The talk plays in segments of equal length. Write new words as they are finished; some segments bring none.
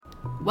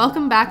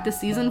Welcome back to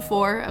Season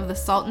 4 of the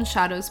Salt and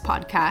Shadows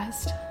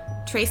podcast.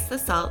 Trace the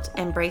salt,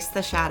 embrace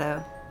the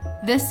shadow.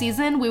 This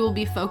season, we will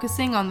be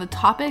focusing on the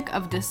topic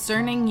of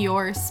discerning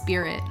your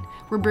spirit.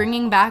 We're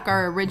bringing back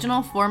our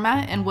original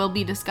format and we'll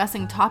be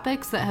discussing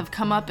topics that have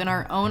come up in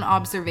our own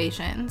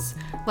observations,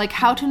 like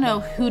how to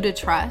know who to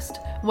trust,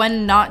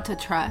 when not to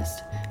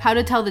trust, how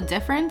to tell the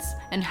difference,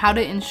 and how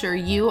to ensure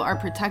you are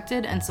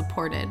protected and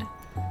supported.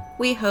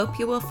 We hope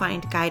you will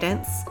find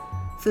guidance,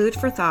 food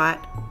for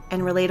thought,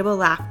 and relatable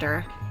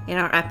laughter in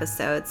our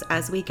episodes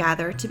as we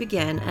gather to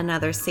begin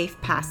another safe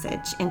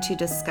passage into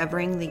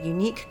discovering the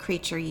unique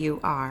creature you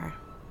are.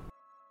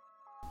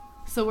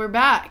 So we're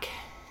back,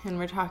 and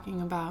we're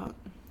talking about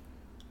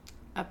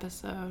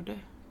episode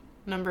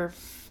number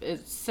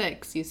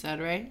 6, you said,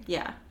 right?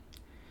 Yeah.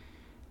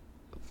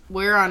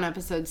 We're on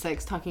episode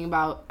 6 talking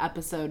about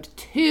episode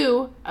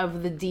 2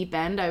 of the deep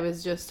end. I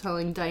was just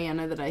telling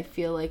Diana that I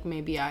feel like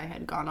maybe I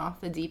had gone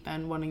off the deep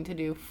end wanting to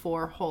do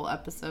 4 whole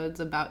episodes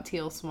about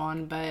Teal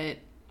Swan, but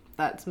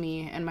that's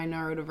me and my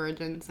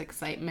neurodivergence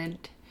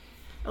excitement.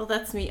 Well,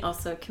 that's me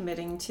also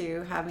committing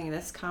to having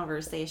this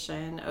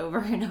conversation over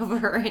and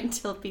over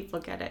until people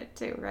get it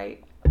too,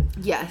 right?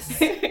 Yes.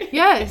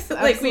 Yes.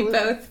 Like absolutely. we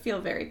both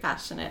feel very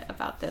passionate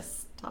about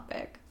this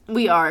topic.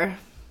 We are.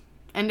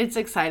 And it's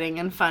exciting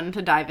and fun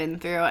to dive in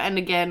through. And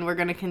again, we're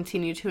going to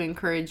continue to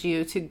encourage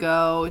you to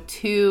go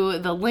to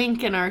the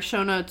link in our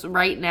show notes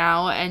right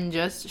now and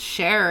just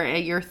share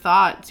your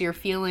thoughts, your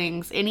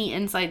feelings, any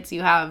insights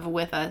you have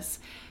with us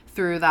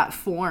through that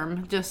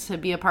form, just to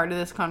be a part of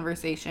this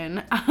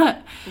conversation.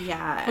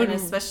 Yeah, and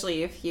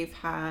especially if you've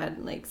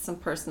had like some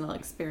personal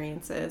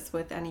experiences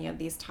with any of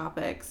these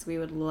topics, we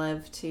would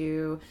love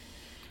to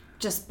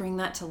just bring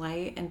that to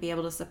light and be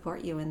able to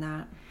support you in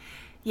that.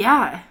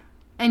 Yeah.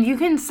 And you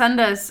can send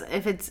us,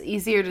 if it's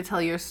easier to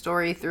tell your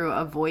story through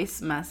a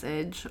voice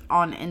message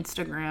on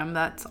Instagram,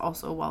 that's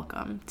also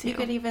welcome too. You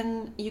could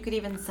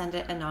even send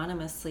it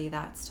anonymously.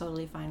 That's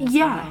totally fine as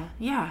well.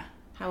 Yeah.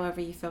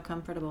 However you feel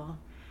comfortable.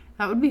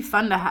 That would be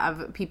fun to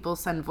have people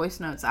send voice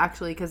notes,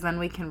 actually, because then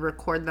we can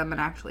record them and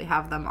actually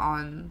have them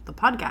on the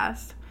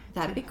podcast.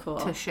 That'd be cool.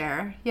 To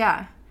share.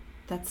 Yeah.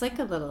 That's like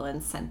a little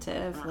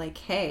incentive. Like,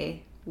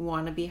 hey,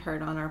 want to be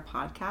heard on our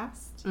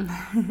podcast?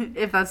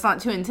 If that's not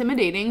too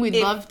intimidating, we'd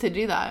love to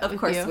do that. Of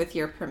course, with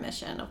your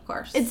permission, of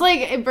course. It's like,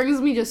 it brings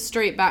me just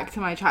straight back to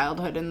my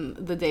childhood and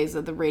the days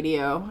of the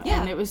radio. Yeah.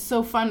 And it was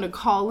so fun to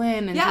call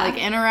in and to like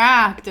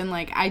interact and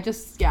like, I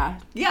just, yeah.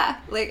 Yeah.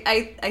 Like,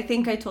 I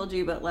think I told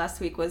you, but last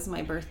week was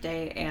my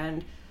birthday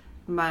and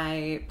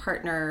my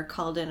partner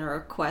called in a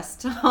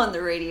request on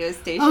the radio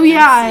station in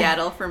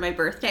Seattle for my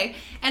birthday,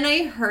 and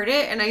I heard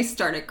it and I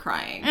started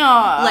crying.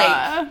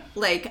 Aww.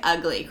 Like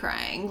ugly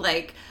crying.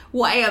 Like,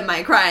 why am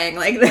I crying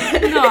like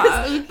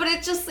that? But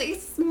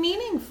it's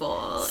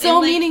meaningful. So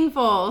and, like,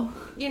 meaningful.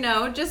 You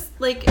know, just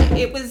like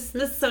it was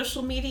the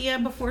social media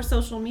before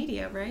social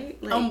media,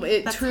 right? Like,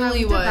 it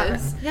truly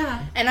was.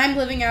 Yeah. And I'm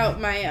living out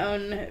my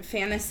own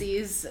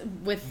fantasies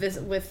with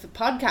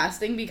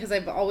podcasting because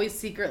I've always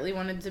secretly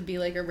wanted to be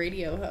like a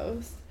radio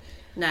host.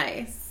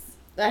 Nice.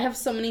 I have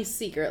so many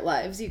secret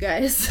lives, you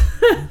guys.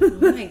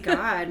 Oh my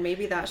God.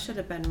 Maybe that should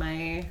have been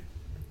my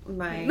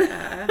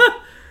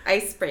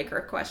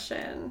icebreaker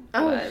question.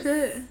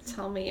 Shit.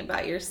 Tell me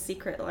about your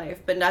secret life.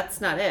 But that's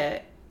not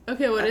it.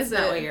 Okay, that's is it?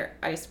 That's not what your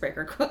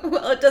icebreaker...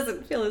 Well, it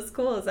doesn't feel as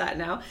cool as that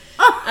now.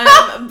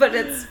 But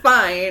it's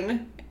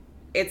fine.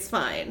 It's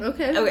fine.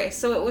 Okay. Okay,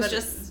 so it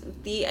was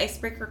the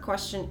icebreaker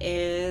question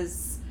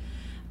is,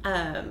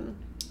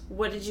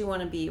 what did you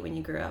want to be when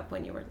you grew up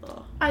when you were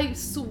little? I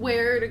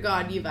swear to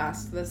God you've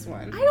asked this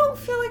one. I don't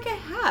feel like I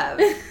have.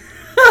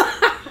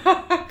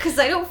 Because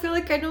I don't feel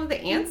like I know the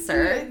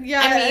answer.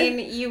 Yeah. I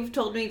mean, you've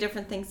told me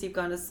different things you've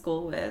gone to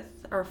school with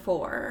or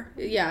for.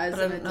 Yeah, but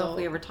I don't know if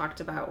we ever talked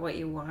about what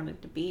you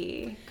wanted to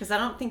be. Because I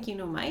don't think you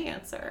know my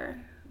answer.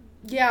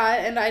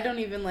 Yeah, and I don't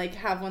even, like,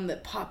 have one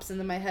that pops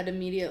into my head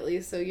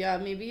immediately. So, yeah,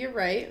 maybe you're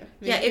right.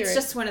 It's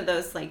just one of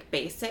those, like,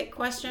 basic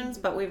questions,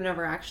 but we've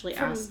never actually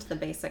asked the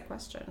basic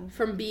question.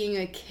 From being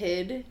a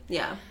kid?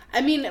 Yeah.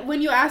 I mean,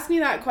 when you ask me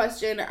that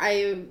question,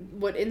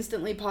 what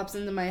instantly pops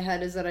into my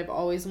head is that I've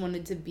always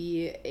wanted to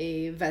be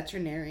a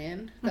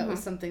veterinarian. That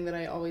was something that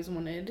I always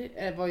wanted.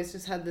 I've always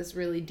just had this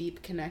really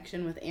deep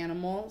connection with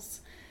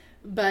animals.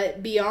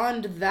 But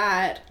beyond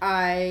that,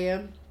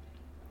 I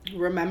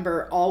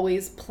remember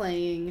always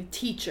playing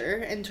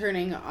teacher and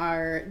turning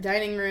our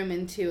dining room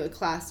into a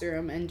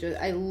classroom, and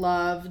I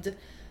loved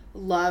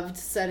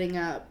setting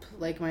up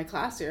like my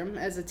classroom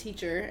as a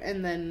teacher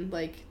and then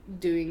like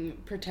doing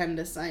pretend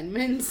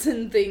assignments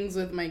and things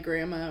with my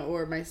grandma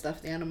or my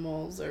stuffed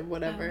animals or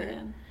whatever. Oh,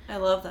 man. I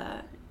love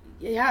that.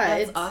 Yeah,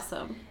 it's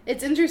awesome.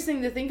 It's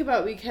interesting to think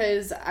about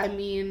because I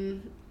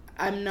mean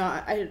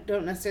I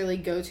don't necessarily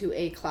go to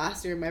a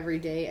classroom every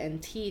day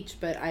and teach,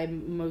 but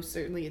I'm most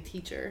certainly a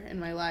teacher in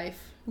my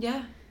life.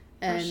 Yeah,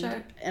 and, for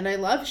sure. And I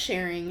love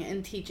sharing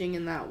and teaching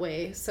in that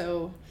way.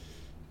 So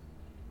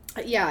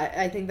Yeah,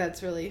 I think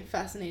that's really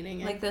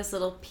fascinating. Like those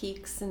little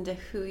peeks into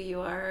who you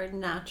are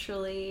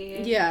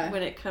naturally. Yeah.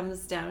 When it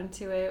comes down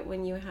to it,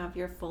 when you have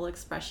your full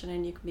expression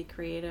and you can be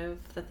creative,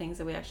 the things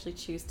that we actually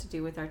choose to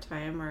do with our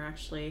time are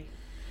actually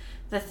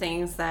the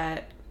things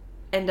that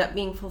end up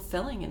being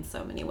fulfilling in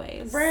so many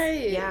ways.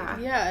 Right. Yeah.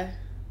 Yeah.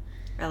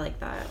 I like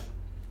that.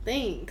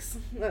 Thanks.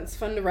 That's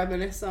fun to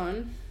reminisce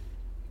on.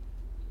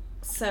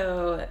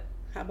 So...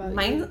 How about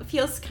mine you?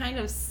 feels kind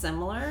of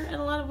similar in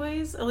a lot of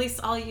ways. At least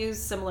I'll use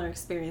similar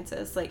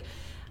experiences. Like,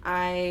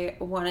 I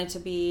wanted to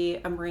be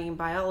a marine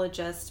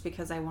biologist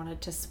because I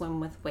wanted to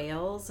swim with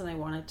whales and I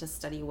wanted to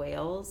study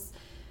whales.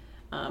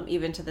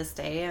 Even to this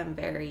day, I'm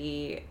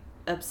very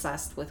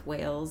obsessed with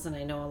whales and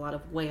I know a lot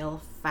of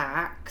whale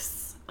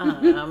facts.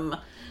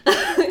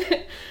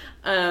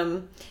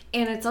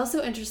 And it's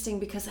also interesting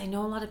because I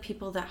know a lot of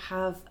people that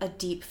have a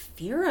deep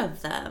fear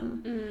of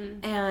them.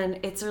 And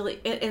it's really,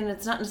 and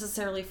it's not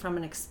necessarily from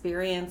an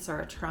experience or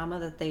a trauma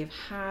that they've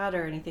had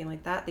or anything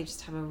like that. They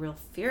just have a real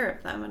fear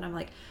of them. And I'm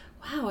like,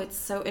 wow, it's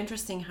so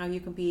interesting how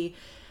you can be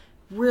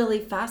really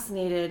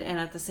fascinated and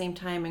at the same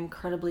time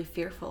incredibly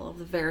fearful of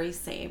the very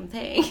same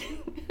thing.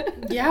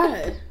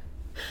 Yeah.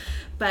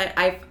 But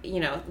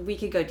we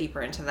could go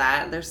deeper into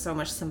that. There's so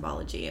much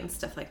symbology and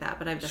stuff like that.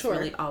 But I've just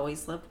really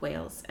always loved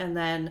whales. And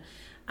then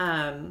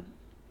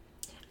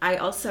I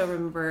also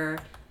remember,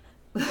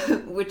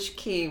 which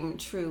came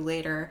true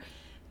later,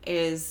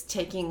 is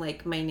taking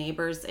like my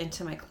neighbors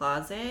into my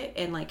closet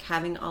and like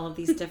having all of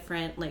these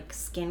different like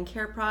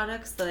skincare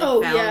products that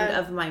I found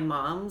of my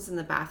mom's in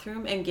the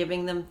bathroom and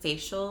giving them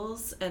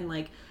facials. And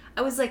like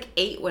I was like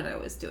 8 when I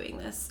was doing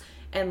this,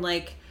 and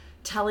like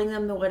telling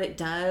them what it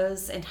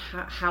does and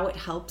how it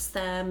helps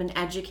them and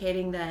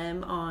educating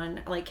them on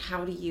like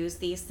how to use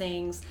these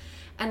things.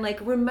 And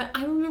like I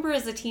remember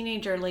as a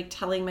teenager like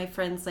telling my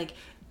friends like,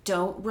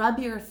 don't rub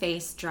your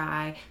face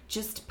dry,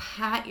 just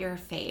pat your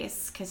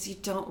face because you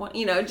don't want,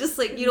 just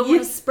like you don't want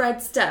to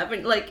spread stuff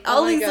and like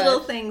all these little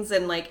things.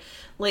 And like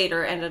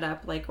later ended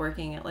up like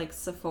working at like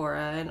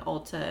Sephora and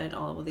Ulta and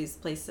all of these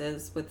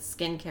places with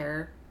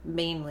skincare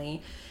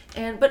mainly.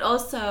 But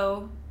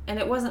also, and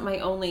it wasn't my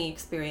only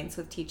experience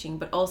with teaching,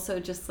 but also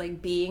just like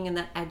being in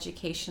that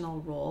educational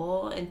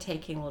role and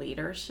taking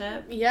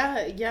leadership.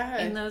 Yeah.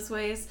 In those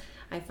ways.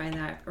 I find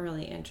that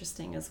really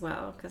interesting as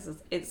well because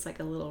it's like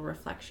a little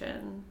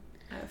reflection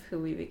of who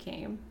we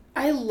became.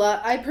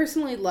 I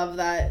personally love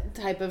that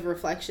type of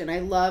reflection. I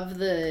love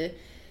the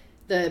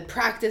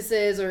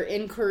practices or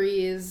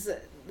inquiries.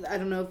 I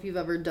don't know if you've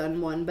ever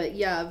done one, but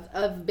yeah,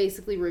 of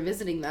basically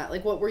revisiting that.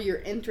 Like, what were your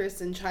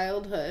interests in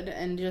childhood?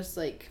 And just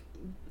like,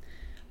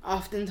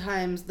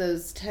 oftentimes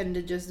those tend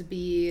to just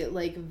be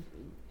like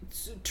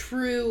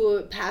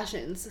true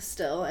passions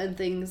still and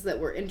things that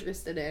we're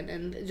interested in,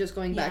 and just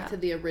going back to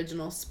the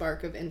original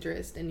spark of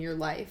interest in your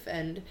life.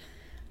 And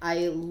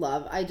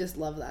I just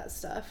love that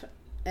stuff,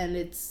 and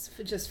it's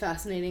just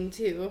fascinating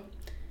to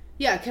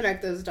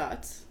connect those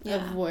dots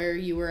of where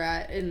you were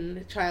at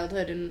in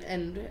childhood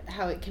and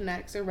how it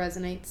connects or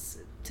resonates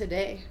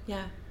today.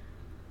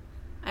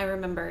 I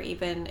remember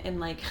even in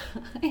like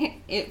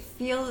it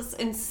feels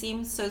and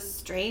seems so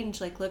strange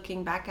like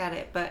looking back at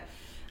it, but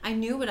I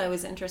knew what I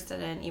was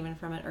interested in even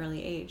from an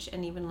early age.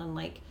 And even in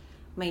like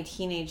my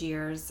teenage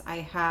years, I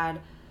had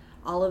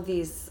all of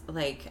these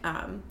like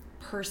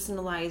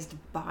personalized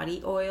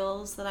body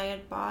oils that I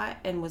had bought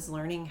and was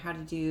learning how to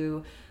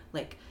do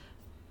like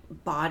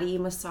body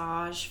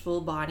massage, full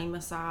body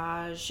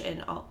massage,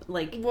 and all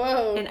like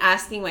and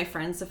asking my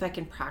friends if I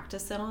can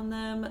practice it on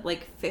them.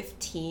 Like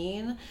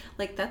 15,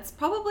 like that's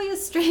probably a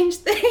strange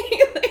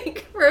thing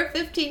like for a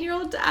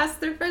 15-year-old to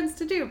ask their friends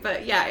to do.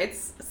 But yeah,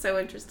 it's so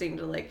interesting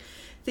to like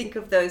think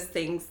of those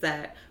things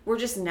that were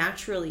just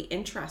naturally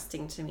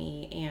interesting to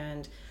me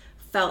and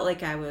felt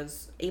like I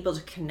was able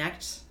to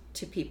connect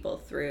to people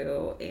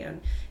through.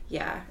 And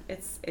yeah,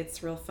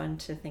 it's real fun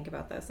to think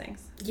about those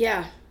things.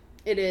 Yeah,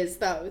 it is.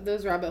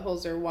 Those rabbit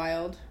holes are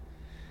wild.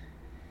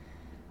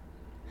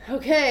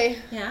 Okay.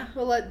 Yeah.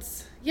 Well,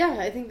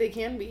 I think they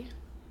can be.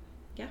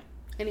 Yeah.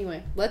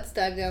 Anyway, let's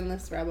dive down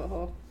this rabbit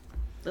hole.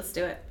 Let's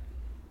do it.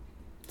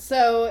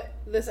 So,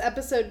 this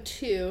episode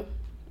 2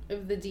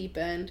 of The Deep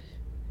End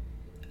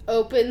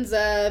opens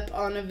up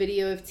on a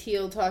video of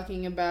Teal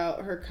talking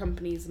about her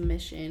company's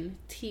mission,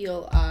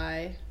 Teal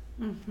Eye.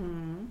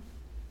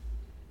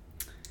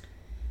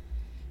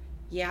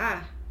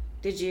 Yeah.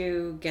 Did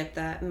you get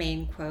that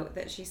main quote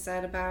that she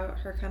said about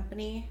her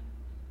company?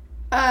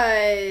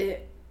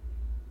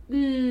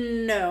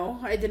 No,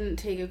 I didn't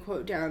take a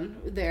quote down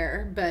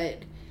there, but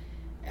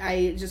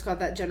I just got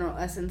that general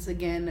essence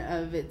again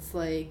of it's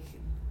like,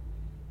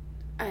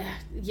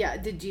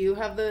 did you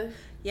have the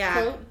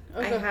quote?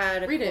 I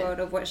had a quote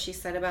of what she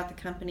said about the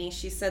company.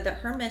 She said that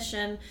her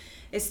mission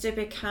is to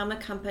become a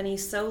company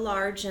so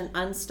large and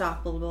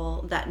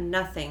unstoppable that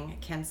nothing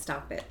can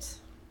stop it.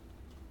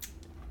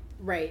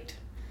 Right.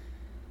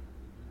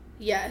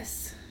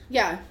 Yes.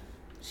 Yeah.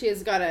 She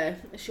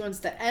wants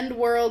to end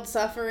world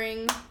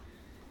suffering,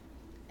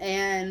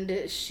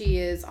 and she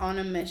is on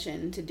a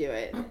mission to do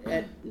it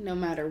no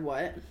matter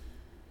what.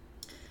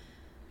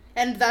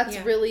 And that's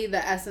really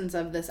the essence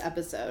of this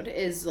episode,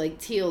 is like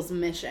Teal's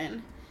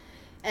mission.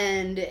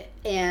 And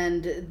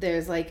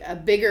there's like a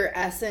bigger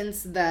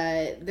essence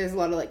that there's a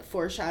lot of like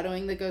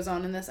foreshadowing that goes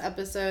on in this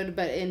episode,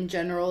 but in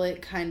general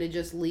it kind of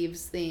just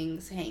leaves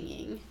things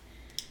hanging.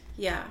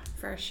 Yeah,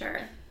 for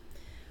sure.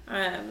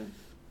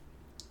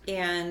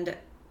 And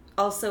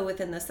also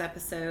within this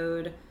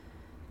episode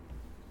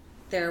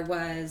there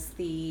was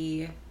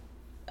the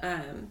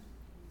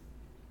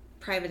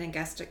private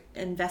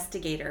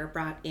investigator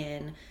brought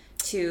in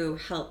to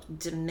help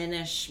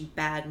diminish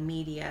bad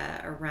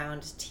media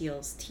around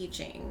Teal's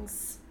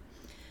teachings.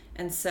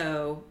 And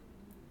so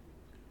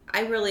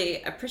I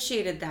really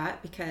appreciated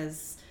that,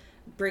 because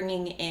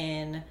bringing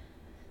in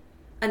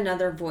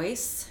another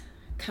voice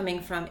coming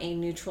from a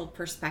neutral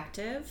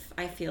perspective,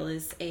 I feel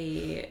is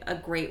a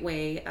great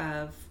way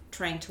of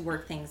trying to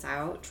work things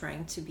out,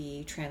 trying to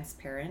be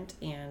transparent,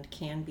 and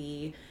can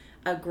be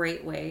a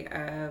great way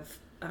of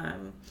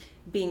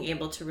being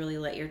able to really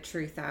let your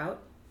truth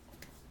out.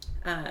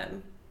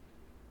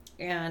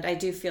 And I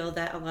do feel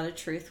that a lot of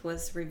truth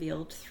was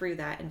revealed through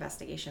that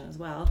investigation as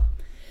well.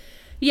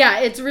 Yeah,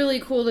 it's really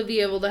cool to be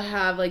able to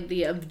have like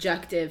the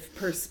objective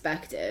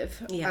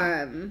perspective.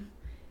 Yeah.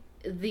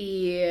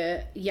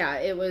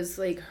 It was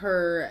like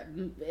her,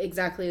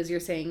 exactly as you're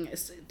saying,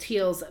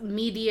 Teal's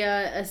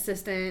media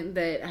assistant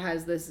that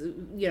has this,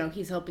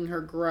 he's helping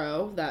her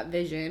grow that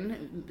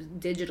vision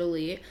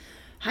digitally,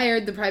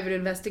 hired the private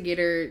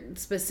investigator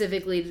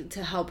specifically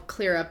to help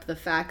clear up the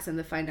facts and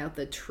to find out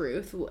the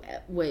truth,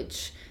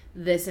 which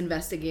this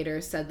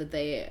investigator said that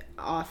they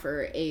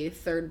offer a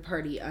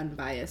third-party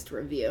unbiased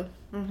review.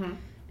 Mm-hmm.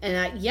 And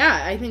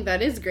I think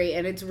that is great,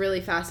 and it's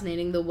really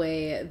fascinating the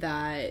way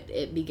that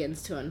it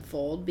begins to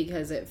unfold,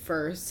 because at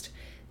first,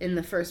 in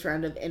the first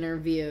round of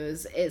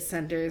interviews, it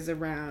centers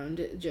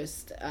around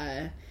just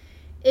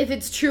if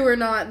it's true or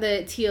not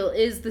that Teal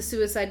is the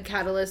suicide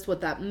catalyst, what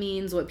that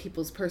means, what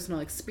people's personal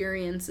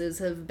experiences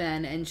have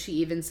been, and she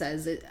even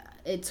says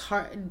it's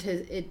hard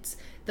to...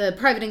 The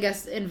private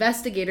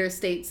investigator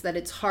states that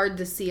it's hard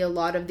to see a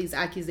lot of these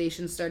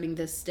accusations starting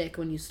to stick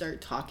when you start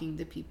talking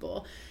to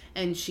people.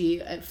 And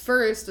she, at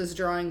first, was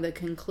drawing the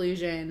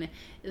conclusion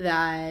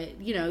that,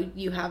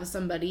 you have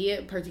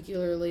somebody,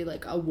 particularly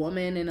like a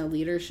woman in a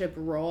leadership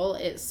role,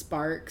 it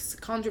sparks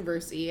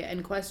controversy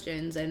and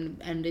questions,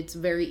 and it's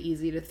very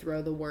easy to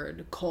throw the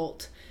word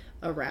cult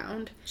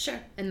around. Sure.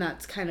 And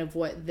that's kind of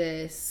what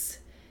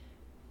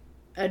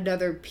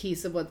another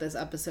piece of what this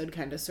episode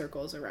kind of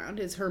circles around,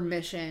 is her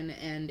mission,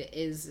 and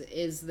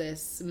has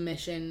this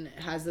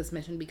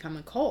mission become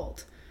a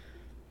cult?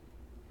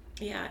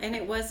 Yeah, and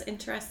it was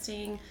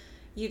interesting.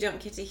 You don't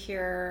get to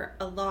hear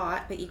a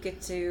lot, but you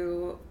get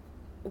to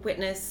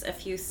witness a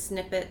few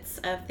snippets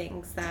of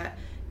things that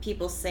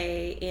people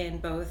say in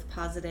both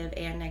positive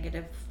and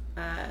negative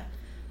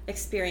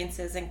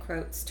experiences and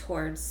quotes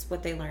towards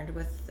what they learned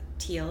with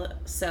Teal.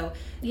 So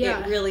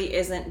it really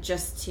isn't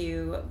just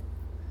to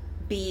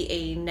be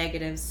a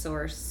negative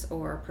source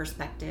or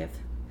perspective.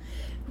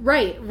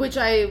 Right, which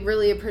I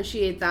really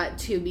appreciate that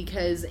too,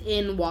 because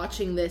in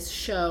watching this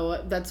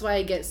show, that's why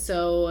I get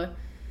so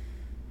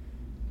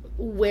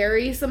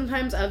wary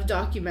sometimes of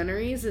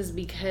documentaries, is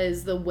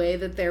because the way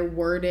that they're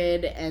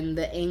worded and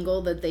the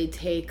angle that they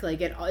take,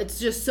 like it's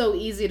just so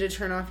easy to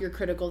turn off your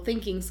critical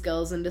thinking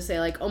skills and to say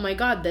like, oh my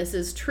god, this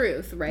is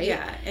truth, right?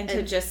 Yeah, and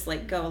to just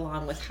like go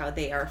along with how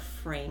they are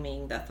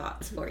framing the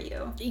thoughts for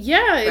you.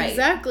 Yeah, right.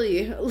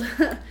 Exactly.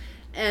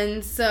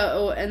 And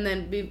so, and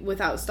then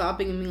without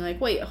stopping and being like,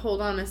 wait, hold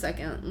on a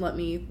second, let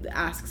me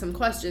ask some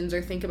questions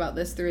or think about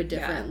this through a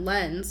different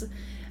lens,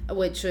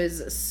 which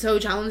was so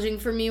challenging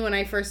for me when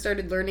I first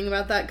started learning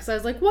about that, because I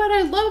was like, what?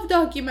 I love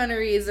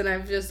documentaries, and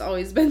I've just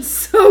always been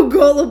so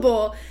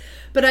gullible.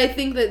 But I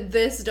think that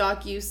this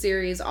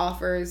docu-series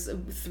offers,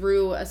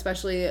 through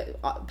especially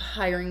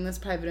hiring this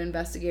private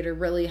investigator,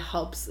 really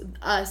helps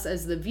us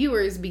as the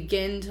viewers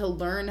begin to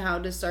learn how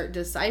to start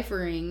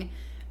deciphering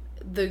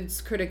those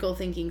critical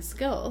thinking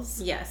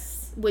skills.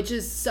 Yes. Which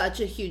is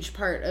such a huge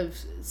part of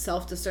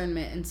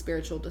self-discernment and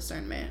spiritual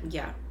discernment.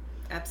 Yeah,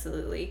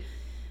 absolutely.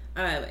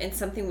 And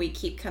something we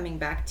keep coming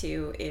back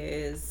to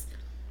is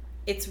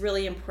it's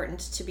really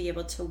important to be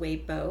able to weigh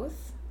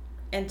both,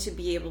 and to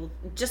be able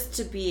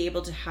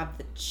to have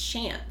the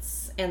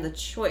chance and the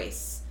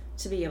choice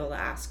to be able to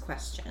ask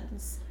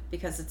questions,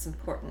 because it's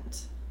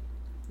important.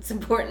 It's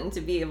important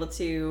to be able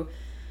to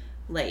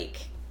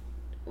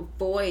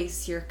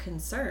voice your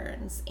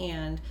concerns,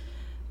 and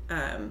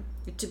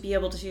to be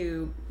able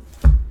to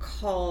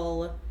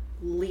call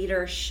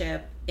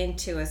leadership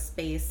into a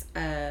space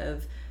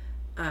of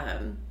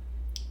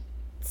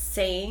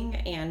saying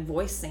and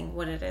voicing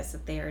what it is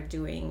that they are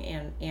doing,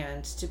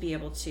 and to be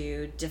able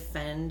to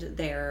defend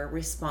their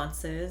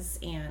responses.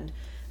 And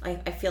I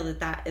feel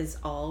that is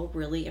all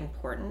really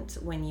important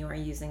when you are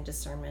using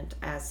discernment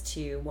as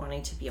to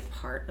wanting to be a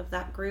part of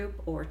that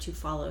group or to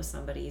follow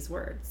somebody's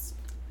words.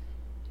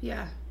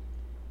 Yeah.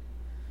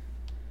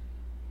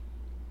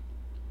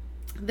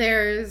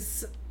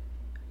 There's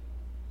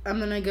I'm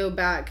going to go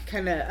back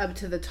kind of up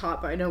to the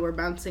top. I know we're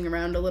bouncing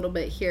around a little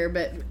bit here,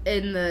 but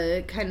in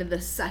the kind of the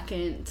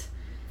second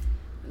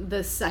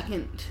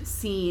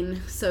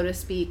scene, so to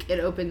speak, it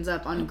opens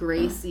up on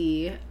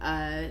Gracie,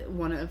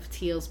 one of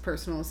Teal's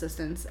personal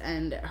assistants,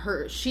 and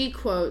she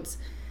quotes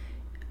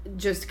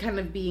just kind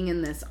of being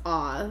in this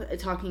awe,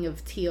 talking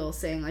of Teal,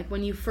 saying, like,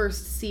 when you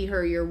first see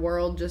her, your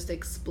world just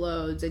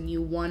explodes, and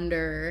you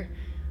wonder,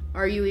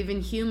 are you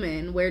even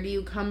human? Where do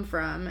you come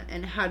from?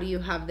 And how do you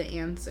have the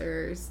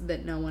answers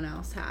that no one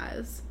else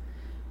has?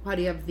 How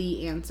do you have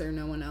the answer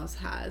no one else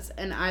has?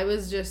 And I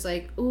was just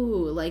like,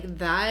 ooh, like,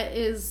 that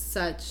is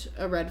such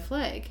a red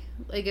flag.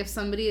 Like, if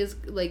somebody is,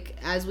 like,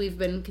 as we've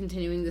been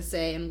continuing to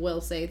say and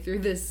will say through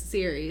this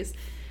series,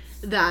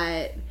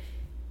 that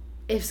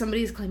if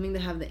somebody's claiming to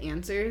have the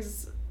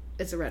answers,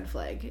 it's a red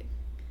flag.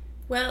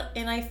 Well,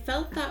 and I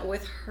felt that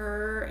with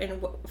her,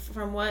 and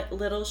from what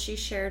little she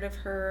shared of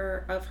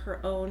her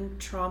own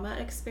trauma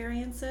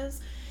experiences,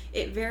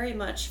 it very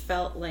much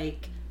felt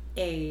like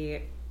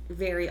a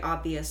very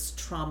obvious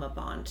trauma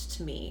bond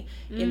to me,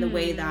 in the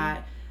way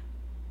that,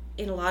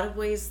 in a lot of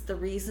ways, the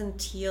reason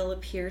Teal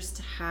appears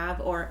to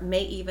have, or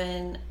may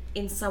even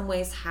in some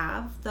ways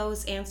have,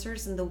 those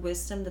answers and the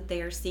wisdom that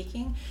they are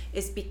seeking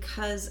is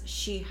because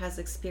she has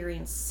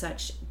experienced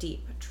such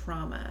deep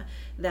trauma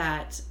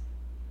that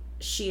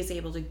she is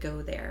able to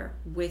go there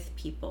with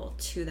people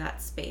to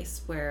that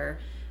space where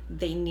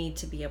they need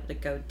to be able to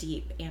go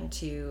deep and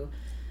to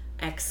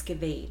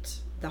excavate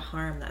the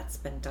harm that's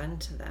been done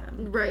to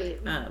them. Right.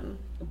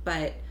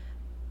 But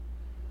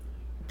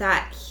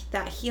that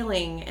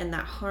healing and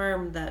that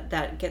harm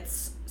that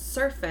gets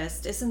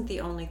surfaced isn't the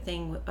only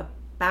thing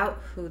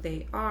about who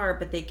they are,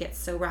 but they get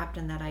so wrapped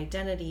in that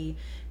identity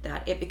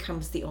that it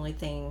becomes the only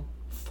thing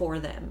for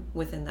them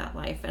within that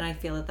life. And I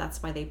feel that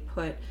that's why they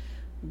put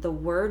the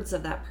words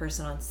of that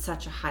person on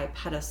such a high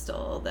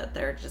pedestal, that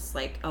they're just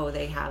like, oh,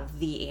 they have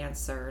the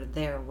answer,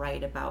 they're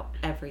right about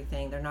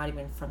everything, they're not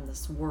even from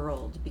this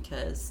world,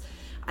 because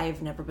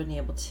I've never been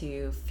able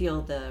to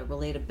feel the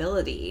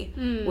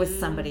relatability with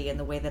somebody in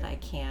the way that I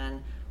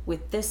can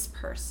with this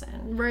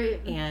person. Right.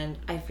 And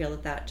I feel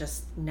that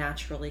just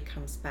naturally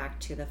comes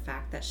back to the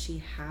fact that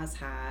she has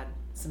had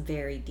some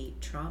very deep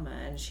trauma,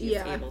 and she's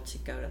able to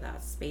go to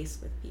that space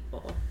with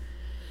people.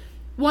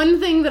 One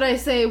thing that I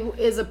say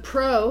is a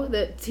pro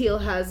that Teal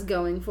has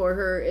going for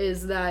her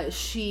is that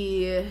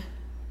she...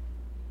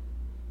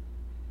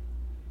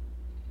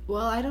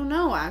 Well, I don't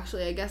know,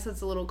 actually. I guess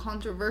it's a little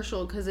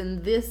controversial, because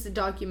in this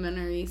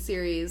documentary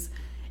series,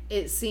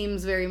 it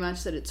seems very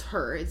much that it's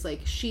her. It's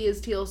like, she is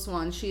Teal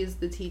Swan, she is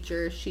the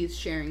teacher, she's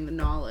sharing the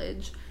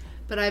knowledge.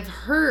 But I've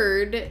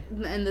heard,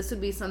 and this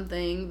would be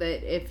something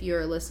that if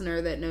you're a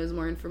listener that knows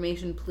more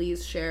information,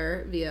 please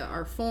share via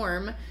our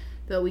form,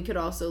 that we could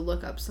also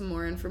look up some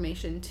more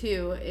information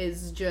too,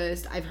 is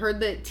just, I've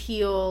heard that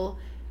Teal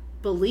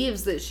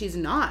believes that she's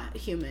not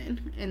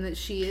human, and that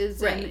she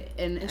is right.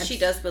 And she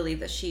does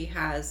believe that she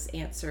has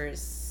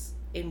answers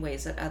in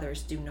ways that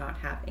others do not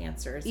have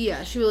answers.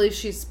 Yeah, she believes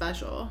she's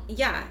special.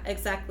 Yeah,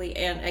 exactly.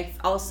 And I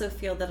also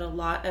feel that a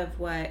lot of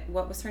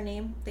what was her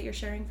name that you're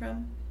sharing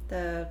from?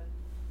 The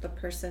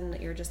person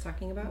that you were just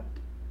talking about?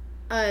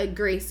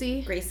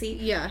 Gracie. Gracie?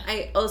 Yeah.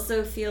 I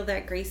also feel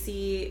that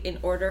Gracie, in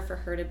order for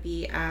her to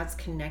be as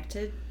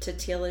connected to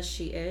Teal as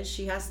she is,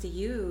 she has to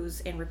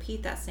use and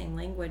repeat that same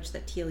language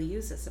that Teal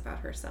uses about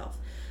herself.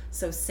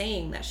 So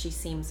saying that she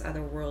seems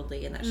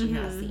otherworldly and that she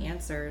has the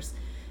answers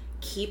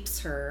keeps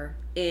her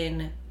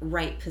in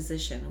right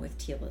position with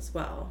Teal as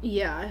well.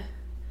 Yeah.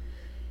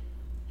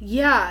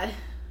 Yeah.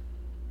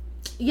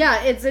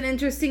 Yeah, it's an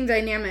interesting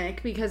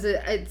dynamic, because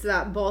it's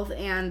that both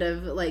and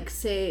of, like,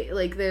 say,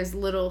 like, there's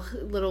little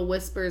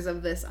whispers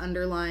of this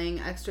underlying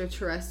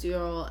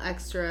extraterrestrial,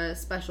 extra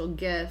special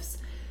gifts,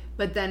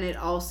 but then it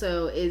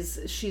also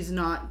is, she's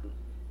not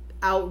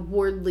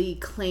outwardly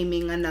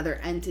claiming another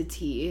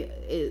entity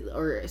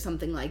or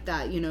something like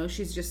that, you know?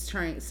 She's just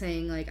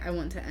saying, like, I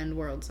want to end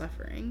world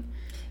suffering.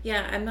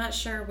 Yeah, I'm not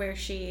sure where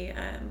she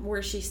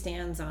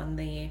stands on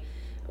the...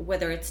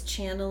 whether it's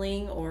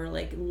channeling or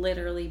like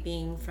literally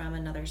being from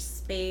another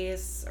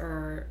space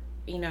or,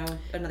 you know,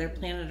 another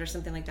planet or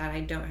something like that. I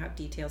don't have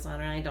details on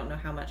it. I don't know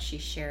how much she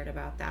shared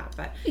about that,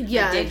 but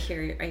yeah. I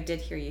did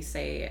hear you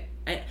say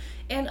it.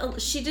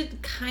 And she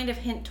did kind of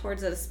hint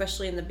towards it,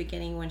 especially in the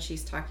beginning when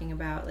she's talking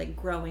about like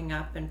growing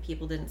up and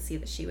people didn't see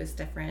that she was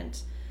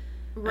different.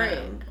 Right.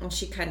 And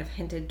she kind of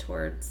hinted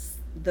towards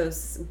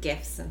those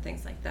gifts and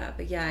things like that.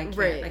 But yeah,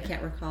 I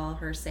can't recall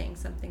her saying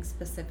something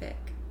specific.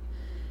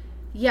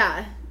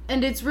 Yeah,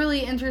 and it's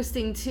really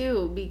interesting,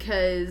 too,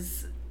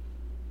 because,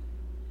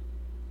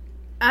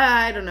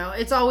 I don't know,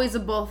 it's always a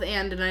both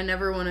and I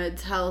never want to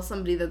tell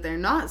somebody that they're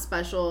not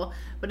special,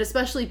 but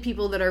especially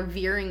people that are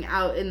veering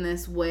out in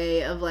this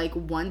way of, like,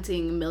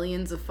 wanting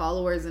millions of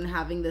followers and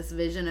having this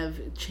vision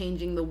of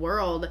changing the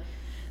world.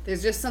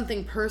 there's just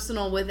something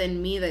personal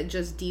within me that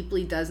just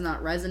deeply does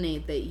not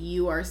resonate, that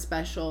you are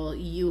special,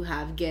 you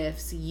have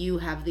gifts, you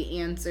have the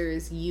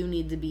answers, you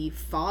need to be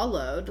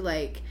followed.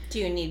 Like, do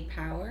you need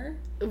power?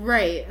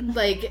 Right.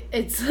 Like,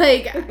 it's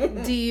like,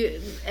 do you,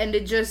 and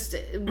it just,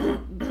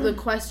 the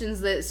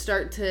questions that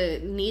start to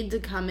need to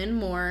come in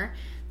more,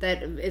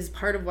 that is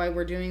part of why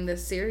we're doing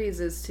this series,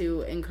 is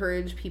to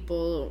encourage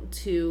people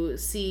to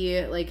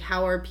see, like,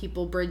 how are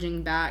people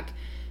bridging back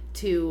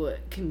to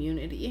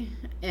community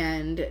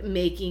and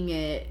making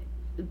it,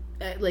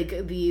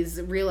 like,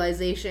 these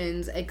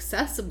realizations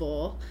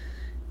accessible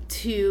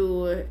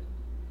to,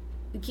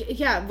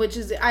 yeah, which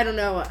is, I don't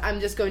know, I'm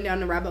just going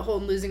down a rabbit hole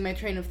and losing my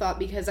train of thought,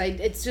 because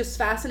it's just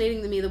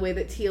fascinating to me the way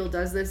that Teal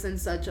does this in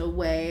such a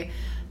way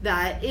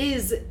that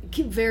is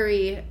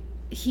very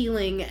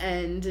healing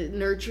and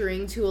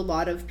nurturing to a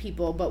lot of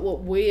people. But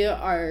what we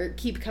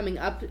keep coming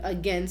up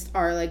against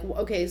are, like,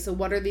 okay, so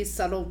what are these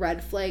subtle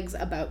red flags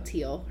about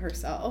Teal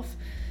herself?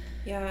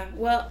 Yeah,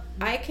 well,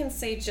 I can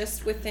say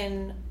just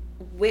within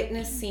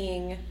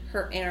witnessing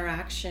her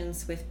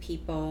interactions with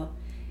people,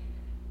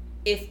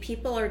 if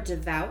people are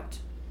devout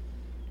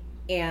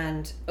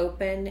and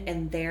open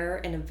and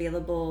there and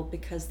available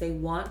because they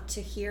want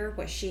to hear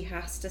what she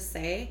has to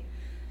say,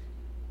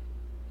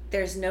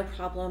 there's no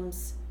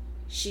problems.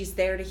 She's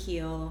there to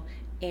heal,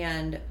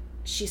 and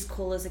she's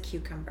cool as a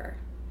cucumber.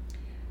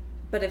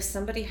 But if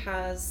somebody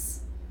has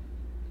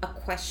a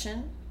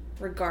question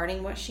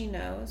regarding what she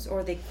knows,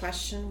 or they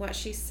question what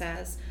she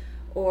says,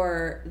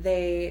 or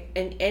they,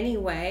 in any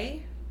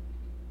way,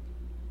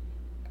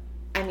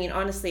 I mean,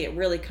 honestly, it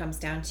really comes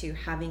down to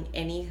having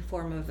any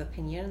form of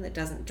opinion that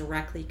doesn't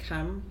directly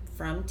come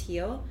from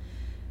Teal,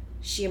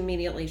 she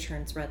immediately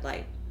turns red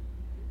light.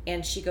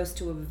 And she goes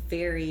to a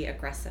very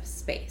aggressive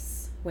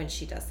space when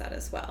she does that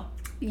as well.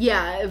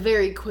 Yeah,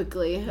 very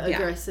quickly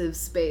aggressive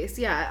space.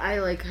 Yeah, I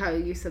like how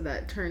you said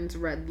that, turns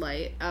red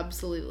light.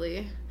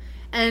 Absolutely.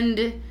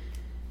 And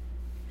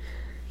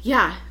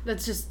yeah,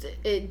 that's just,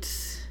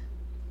 it's,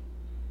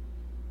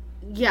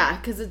 yeah,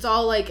 because it's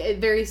all like a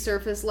very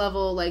surface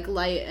level, like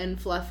light and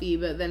fluffy,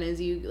 but then as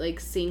you like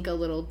sink a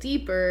little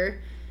deeper,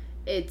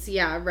 it's,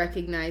 yeah,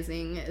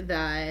 recognizing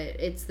that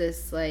it's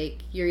this,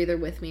 like, you're either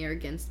with me or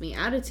against me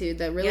attitude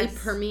that really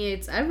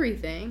permeates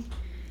everything.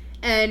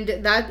 And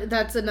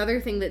that's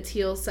another thing that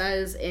Teal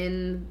says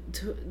in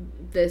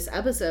this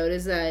episode,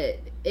 is that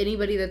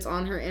anybody that's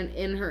on her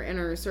in her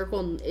inner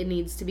circle, it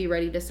needs to be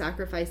ready to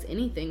sacrifice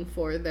anything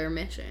for their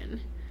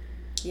mission.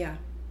 Yeah.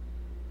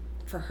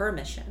 For her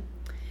mission.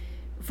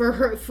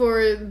 For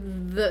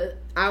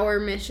our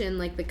mission,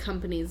 like the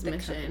company's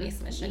mission. The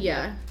company's mission.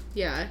 Yeah.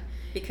 Yeah.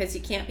 Because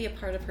you can't be a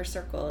part of her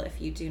circle if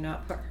you do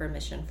not put her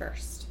mission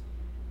first.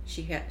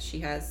 She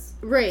has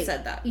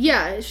said that.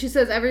 Yeah, she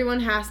says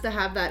everyone has to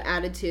have that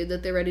attitude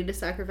that they're ready to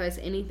sacrifice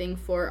anything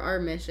for our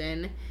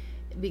mission,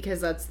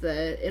 because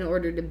in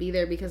order to be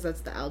there, because that's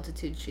the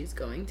altitude she's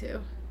going to.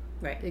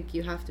 Right. Like,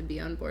 you have to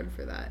be on board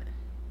for that.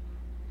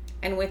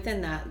 And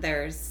within that,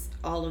 there's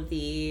all of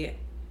the,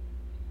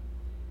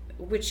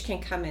 which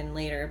can come in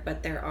later,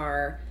 but there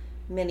are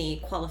many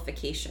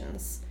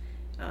qualifications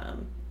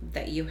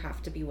that you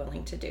have to be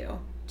willing to do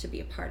to be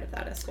a part of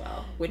that as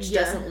well, which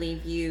doesn't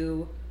leave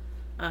you,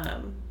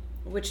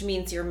 which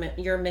means your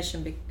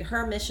mission,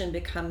 her mission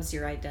becomes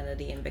your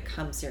identity and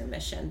becomes your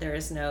mission. There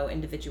is no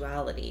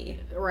individuality.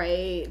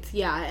 Right.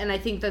 Yeah. And I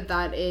think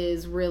that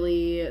is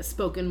really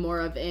spoken more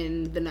of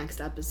in the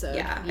next episode.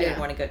 Yeah. I didn't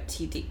want to go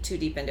too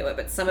deep into it,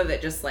 but some of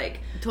it just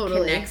like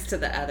connects to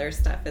the other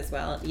stuff as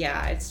well.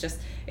 Yeah.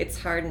 It's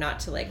hard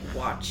not to like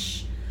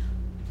watch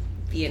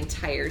the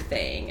entire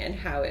thing and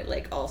how it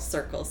like all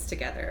circles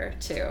together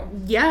too.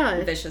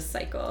 Yeah. Vicious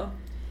cycle.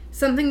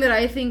 Something that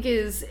I think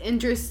is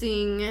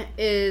interesting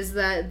is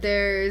that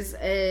there's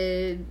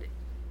an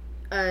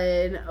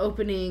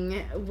opening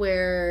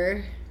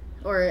where,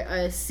 or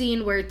a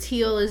scene where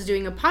Teal is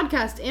doing a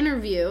podcast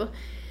interview,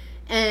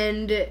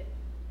 and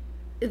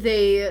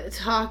they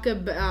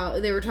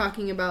were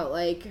talking about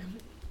like,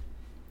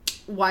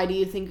 why do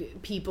you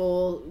think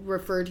people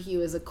refer to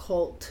you as a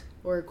cult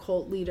or a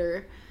cult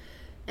leader?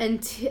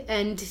 And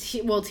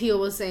Teal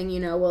was saying,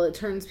 it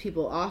turns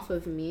people off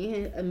of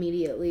me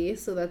immediately,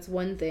 so that's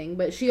one thing.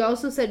 But she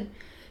also said,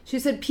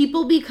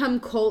 people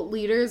become cult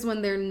leaders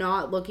when they're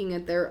not looking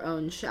at their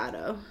own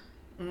shadow.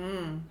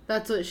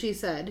 That's what she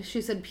said.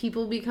 She said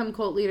people become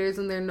cult leaders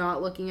when they're not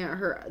looking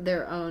at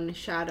their own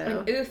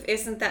shadow. And oof,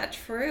 isn't that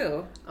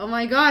true? Oh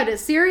my God,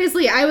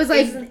 seriously. I was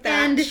like, isn't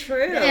that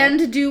true?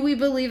 And do we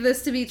believe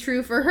this to be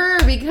true for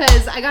her?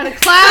 Because I gotta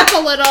clap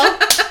a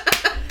little.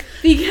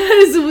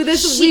 Because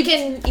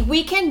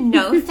we can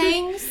know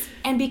things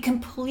and be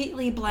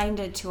completely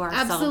blinded to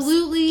ourselves.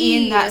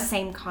 Absolutely. In that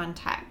same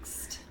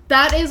context.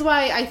 That is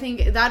why I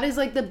think that is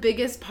like the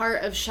biggest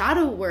part of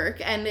shadow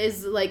work, and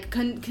is like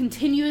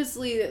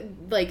continuously,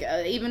 like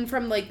even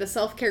from like the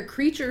self-care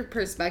creature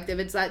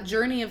perspective, it's that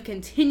journey of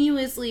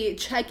continuously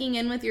checking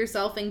in with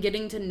yourself and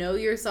getting to know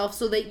yourself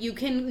so that you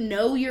can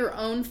know your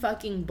own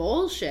fucking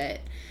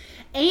bullshit.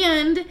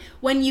 And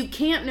when you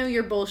can't know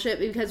your bullshit,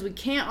 because we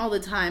can't all the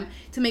time,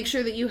 to make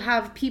sure that you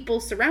have people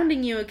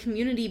surrounding you, a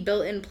community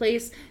built in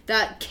place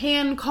that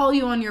can call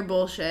you on your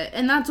bullshit.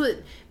 And that's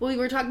what we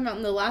were talking about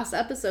in the last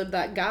episode.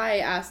 That guy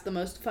asked the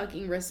most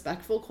fucking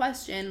respectful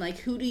question, like,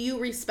 who do you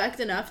respect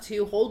enough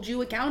to hold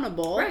you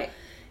accountable? Right.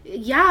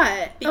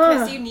 Yeah.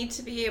 Because you need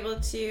to be able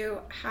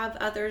to have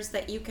others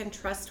that you can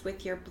trust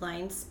with your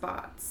blind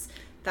spots.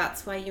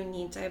 That's why you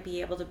need to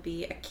be able to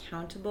be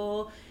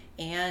accountable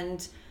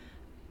and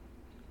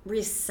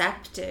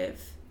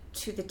receptive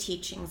to the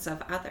teachings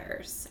of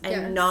others,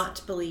 and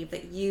not believe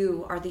that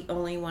you are the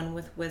only one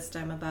with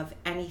wisdom above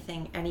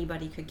anything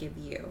anybody could give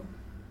you.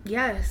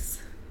 Yes.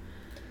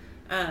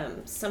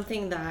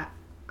 Something that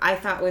I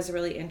thought was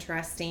really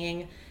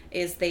interesting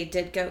is they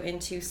did go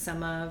into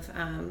some of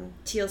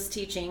Teal's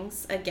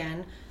teachings.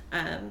 Again,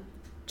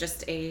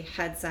 just a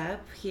heads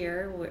up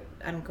here,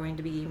 I'm going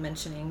to be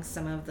mentioning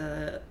some of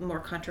the more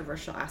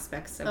controversial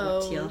aspects of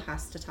what Teal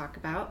has to talk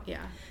about.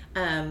 Yeah.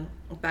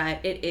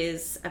 But it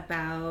is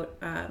about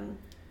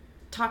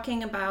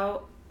talking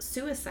about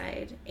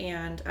suicide.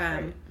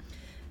 And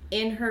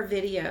in her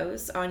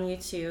videos on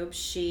YouTube,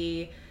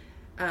 she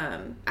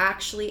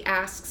actually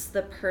asks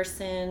the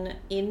person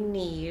in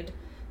need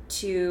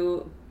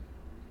to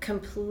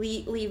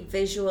completely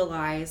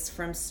visualize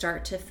from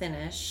start to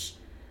finish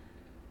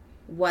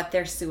what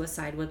their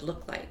suicide would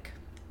look like.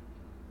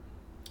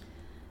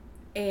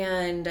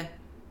 And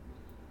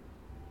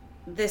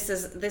this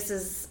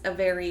is a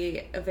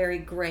very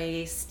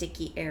gray,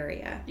 sticky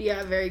area.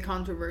 Yeah, very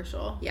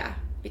controversial. Yeah,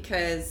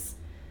 because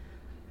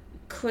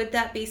could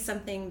that be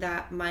something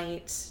that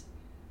might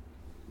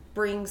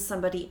bring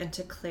somebody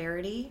into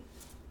clarity?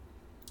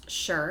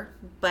 Sure,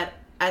 but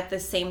at the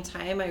same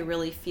time, I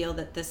really feel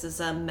that this is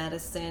a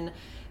medicine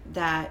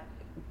that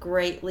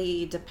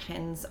greatly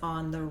depends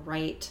on the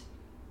right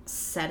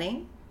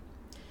setting.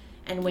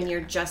 And when you're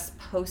just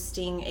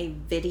posting a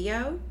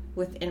video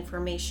with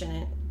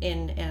information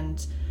in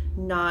and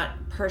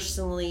not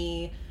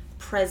personally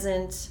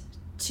present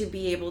to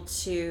be able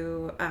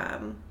to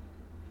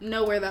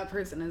know where that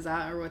person is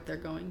at or what they're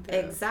going through.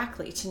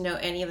 Exactly. To know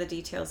any of the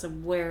details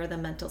of where the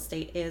mental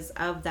state is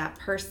of that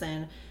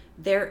person,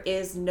 there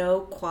is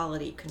no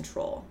quality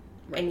control.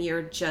 Right. And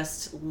you're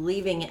just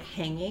leaving it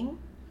hanging.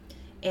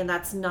 And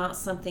that's not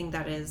something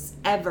that is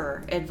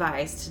ever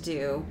advised to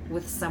do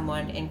with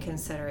someone in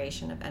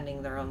consideration of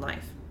ending their own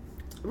life.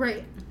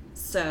 Right.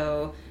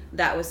 So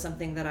that was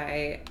something that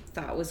I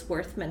thought was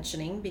worth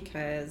mentioning,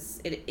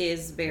 because it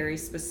is very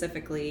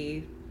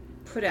specifically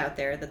put out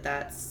there that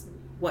that's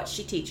what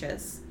she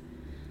teaches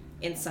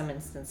in some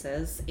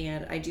instances.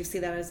 And I do see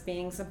that as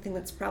being something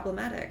that's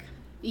problematic.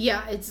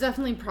 Yeah, it's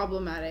definitely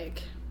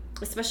problematic.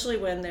 Especially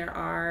when there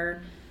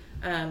are...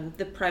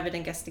 the private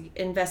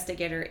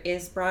investigator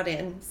is brought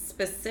in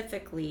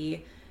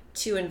specifically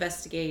to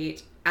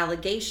investigate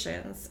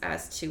allegations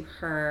as to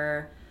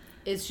her.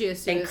 Is she a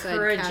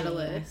suicide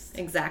catalyst?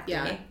 Exactly.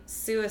 Yeah.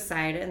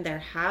 Suicide. And there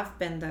have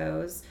been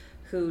those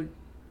who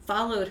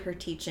followed her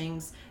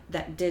teachings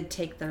that did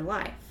take their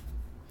life.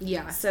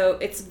 Yeah. So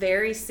it's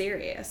very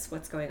serious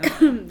what's going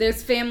on.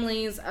 There's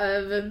families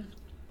of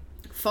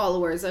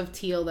followers of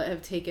Teal that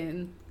have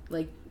taken,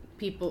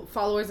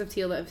 followers of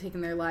Teal that have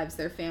taken their lives,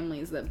 their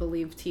families that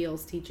believe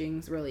Teal's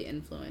teachings really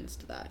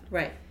influenced that.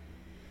 Right.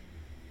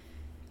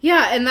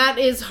 Yeah, and that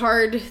is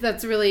hard.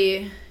 That's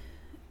really,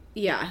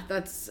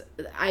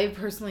 I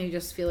personally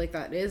just feel like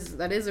that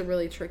is a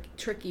really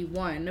tricky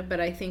one.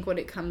 But I think what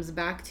it comes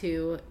back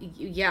to,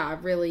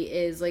 really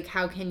is, like,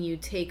 how can you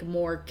take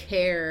more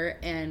care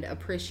and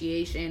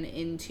appreciation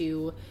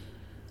into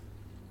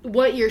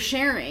what you're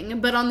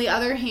sharing. But on the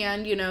other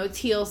hand,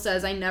 Teal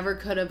says, I never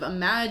could have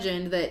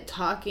imagined that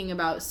talking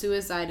about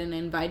suicide and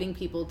inviting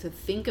people to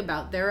think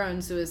about their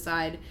own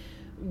suicide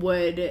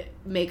would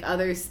make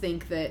others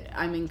think that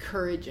I'm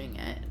encouraging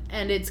it.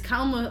 And it's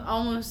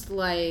almost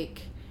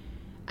like,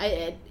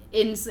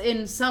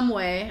 in some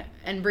way,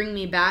 and bring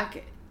me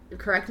back,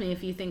 correct me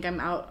if you think I'm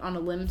out on a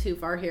limb too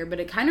far here, but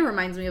it kind of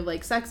reminds me of,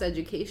 like, sex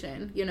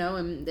education,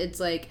 and it's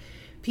like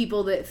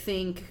people that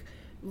think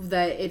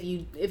that if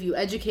you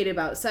educate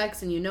about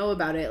sex and you know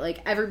about it,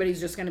 like, everybody's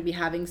just going to be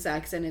having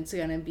sex and it's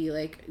going to be,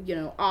 like,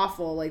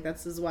 awful. Like,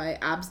 this is why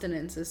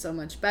abstinence is so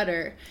much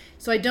better.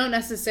 So I don't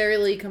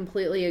necessarily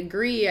completely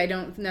agree. I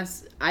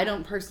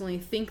don't personally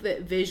think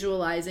that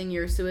visualizing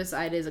your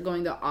suicide is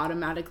going to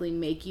automatically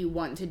make you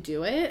want to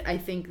do it. I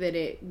think that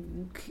it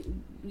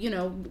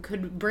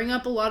could bring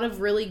up a lot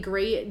of really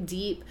great,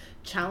 deep,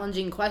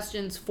 challenging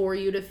questions for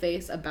you to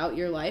face about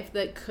your life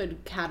that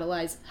could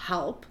catalyze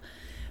help.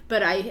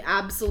 But I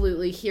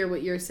absolutely hear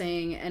what you're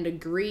saying and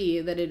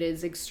agree that it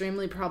is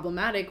extremely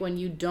problematic when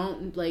you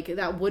don't, like,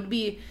 that would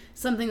be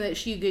something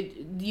that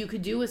you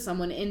could do with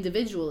someone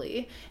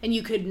individually. And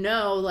you could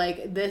know,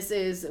 like, this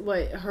is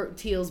what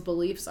Teal's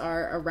beliefs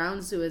are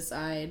around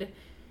suicide.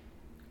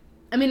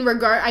 I mean,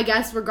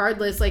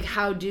 regardless, like,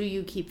 how do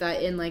you keep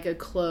that in, like, a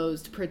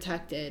closed,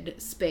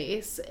 protected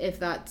space if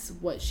that's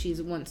what she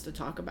wants to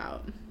talk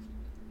about?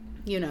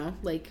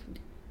 Like...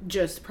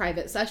 just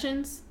private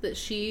sessions that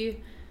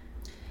she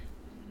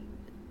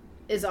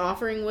is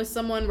offering with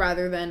someone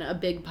rather than a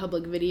big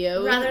public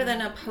video. Rather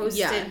than a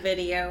posted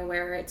video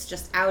where it's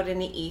just out in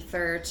the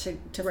ether to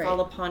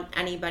fall upon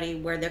anybody,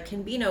 where there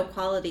can be no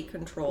quality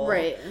control.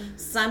 Right.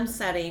 Some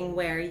setting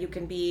where you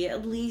can be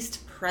at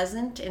least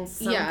present in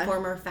some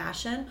form or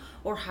fashion,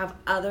 or have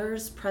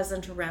others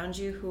present around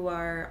you who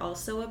are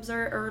also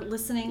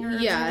listening or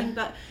observing,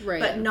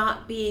 but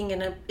not being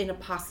in a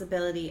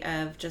possibility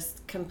of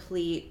just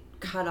complete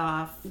cut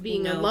off,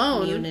 being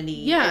alone. Community.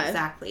 Yeah.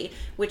 Exactly.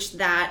 Which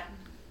that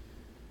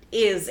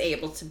is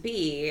able to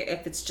be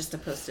if it's just a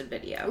posted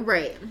video.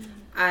 Right.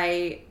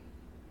 I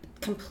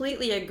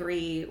completely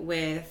agree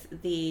with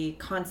the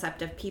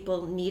concept of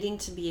people needing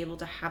to be able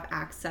to have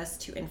access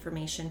to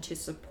information to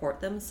support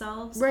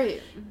themselves.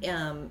 Right.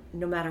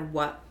 No matter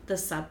what the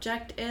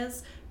subject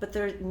is, but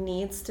there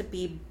needs to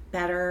be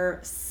better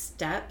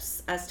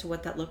steps as to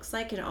what that looks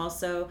like, and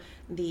also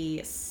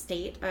the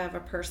state of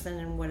a person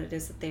and what it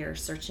is that they are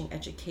searching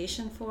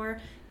education for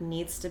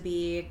needs to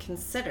be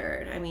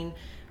considered. I mean,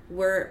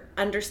 we're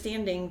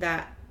understanding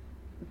that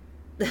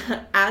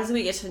as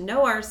we get to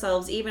know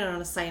ourselves, even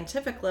on a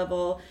scientific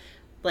level,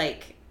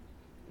 like,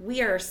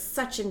 we are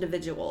such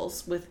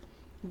individuals with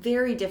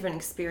very different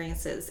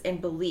experiences and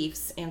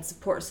beliefs and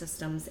support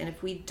systems. And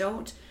if we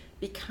don't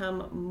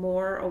become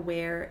more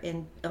aware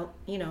and,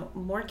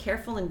 more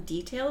careful and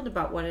detailed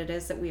about what it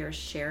is that we are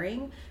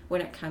sharing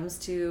when it comes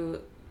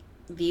to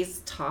these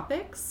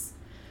topics,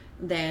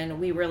 then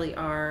we really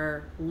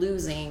are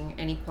losing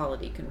any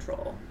quality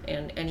control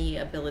and any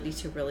ability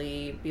to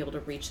really be able to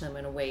reach them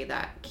in a way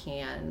that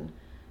can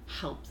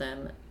help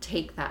them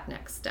take that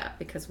next step.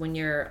 Because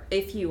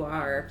if you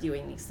are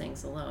viewing these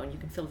things alone, you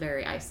can feel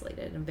very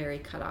isolated and very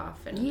cut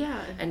off,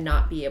 and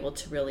not be able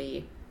to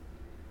really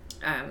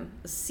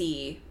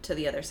see to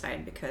the other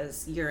side,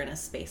 because you're in a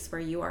space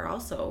where you are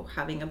also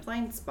having a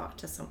blind spot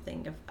to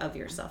something of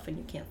yourself and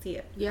you can't see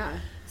it. Yeah.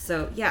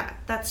 So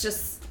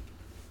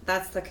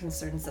that's the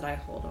concerns that I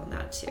hold on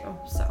that too.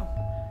 So.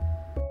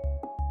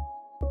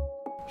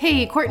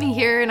 Hey, Courtney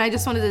here, and I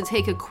just wanted to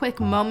take a quick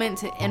moment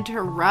to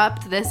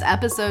interrupt this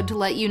episode to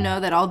let you know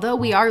that although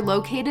we are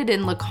located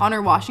in La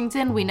Conner,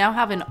 Washington, we now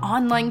have an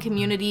online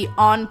community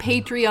on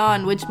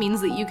Patreon, which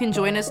means that you can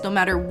join us no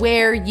matter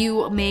where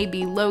you may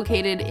be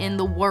located in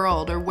the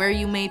world or where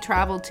you may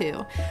travel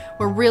to.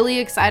 We're really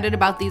excited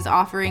about these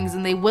offerings,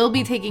 and they will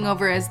be taking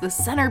over as the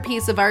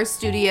centerpiece of our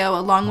studio,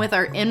 along with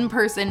our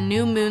in-person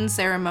new moon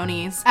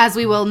ceremonies, as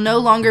we will no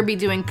longer be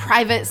doing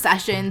private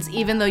sessions,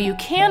 even though you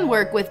can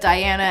work with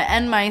Diana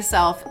and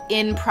myself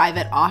in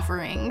private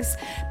offerings.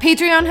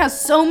 Patreon has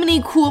so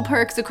many cool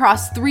perks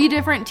across 3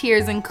 different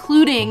tiers,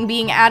 including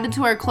being added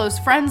to our close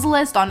friends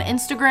list on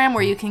Instagram,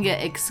 where you can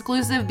get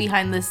exclusive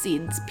behind the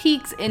scenes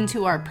peeks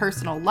into our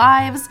personal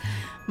lives,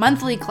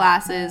 monthly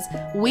classes,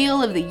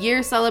 Wheel of the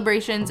Year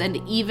celebrations, and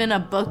even a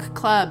book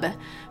club.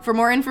 For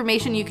more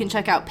information, you can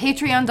check out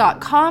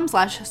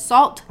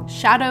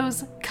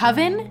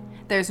patreon.com/saltshadowscoven.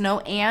 There's no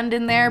and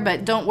in there,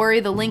 but don't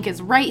worry, the link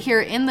is right here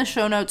in the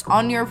show notes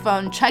on your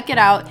phone. Check it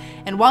out.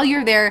 And while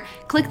you're there,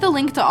 click the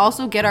link to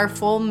also get our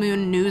full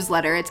moon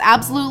newsletter. It's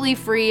absolutely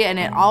free, and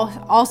it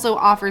also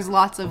offers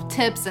lots of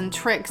tips and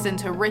tricks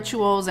into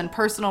rituals and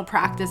personal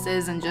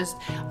practices, and just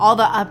all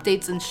the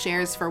updates and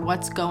shares for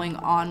what's going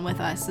on with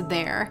us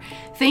there.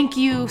 Thank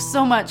you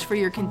so much for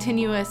your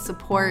continuous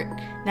support.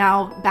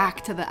 Now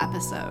back to the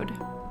episode.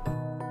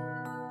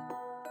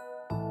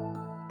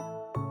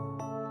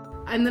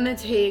 I'm going to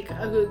take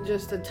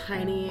just a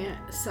tiny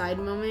side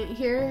moment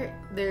here.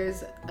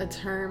 There's a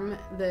term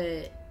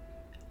that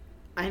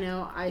I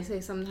know I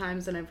say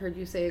sometimes, and I've heard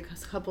you say a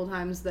couple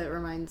times, that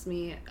reminds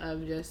me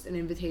of just an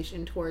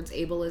invitation towards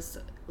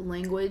ableist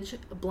language,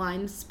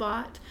 blind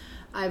spot.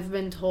 I've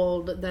been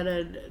told that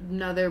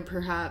another,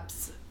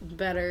 perhaps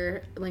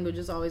better, language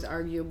is always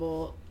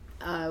arguable,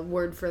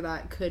 word for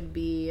that could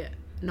be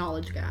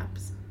knowledge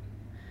gaps.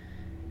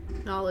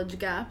 Knowledge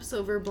gaps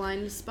over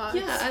blind spots.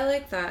 Yeah, I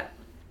like that.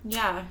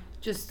 Yeah,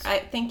 I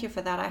thank you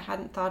for that. I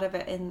hadn't thought of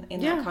it in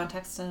that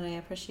context, and I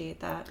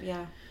appreciate that.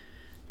 Yeah,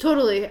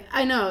 totally.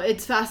 I know,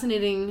 it's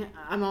fascinating.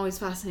 I'm always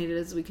fascinated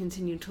as we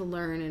continue to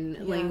learn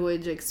and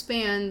language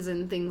expands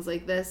and things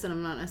like this. And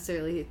I'm not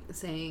necessarily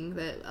saying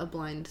that a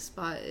blind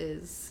spot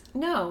is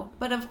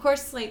but of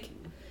course, like,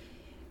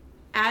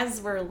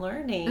 as we're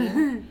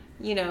learning,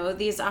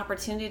 these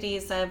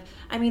opportunities of,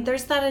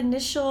 there's that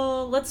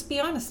initial, let's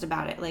be honest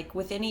about it, like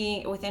with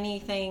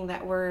anything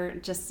that we're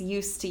just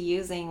used to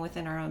using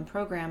within our own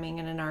programming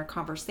and in our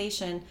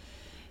conversation,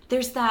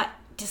 there's that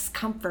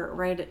discomfort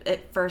right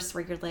at first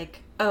where you're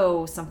like,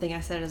 oh, something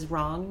I said is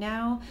wrong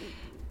now.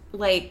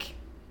 Like,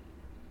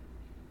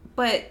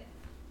 but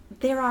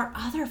there are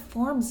other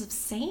forms of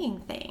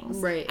saying things.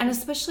 Right. And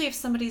especially if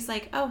somebody's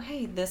like, oh,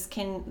 hey, this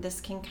can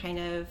kind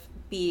of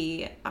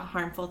be a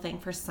harmful thing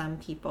for some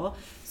people,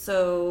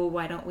 so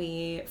why don't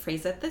we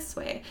phrase it this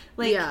way?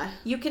 Like,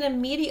 you can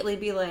immediately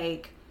be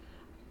like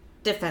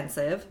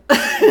defensive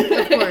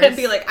and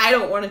be like, I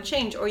don't want to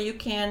change. Or you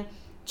can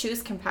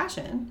choose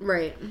compassion,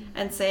 right,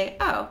 and say,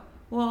 oh,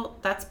 well,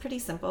 that's pretty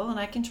simple, and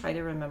I can try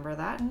to remember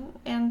that.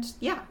 And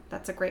yeah,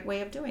 that's a great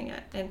way of doing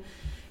it. And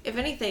if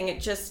anything,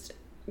 it just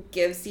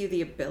gives you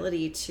the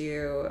ability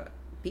to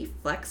be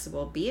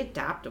flexible, be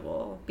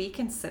adaptable, be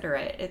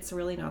considerate. It's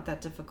really not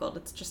that difficult.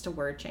 It's just a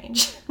word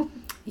change.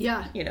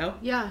 Yeah. You know?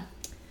 Yeah.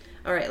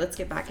 All right, let's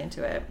get back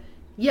into it.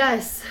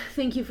 Yes.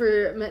 Thank you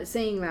for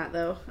saying that,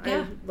 though.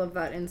 Yeah. I love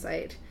that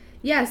insight.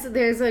 Yes,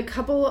 there's a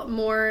couple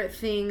more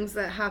things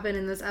that happen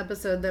in this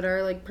episode that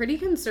are, like, pretty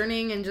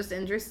concerning and just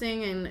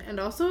interesting and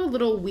also a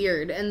little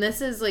weird. And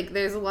this is, like,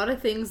 there's a lot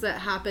of things that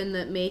happen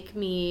that make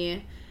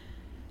me...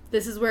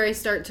 This is where I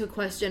start to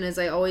question, as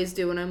I always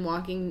do when I'm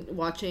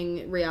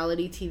watching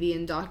reality TV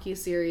and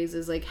docuseries,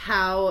 is like,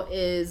 how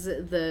is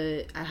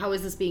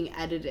this being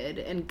edited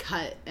and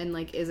cut, and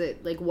like, is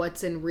it like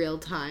what's in real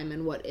time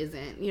and what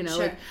isn't? You know,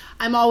 sure. Like,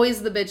 I'm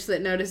always the bitch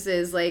that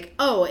notices like,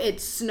 oh,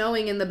 it's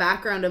snowing in the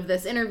background of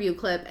this interview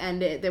clip, and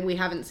then we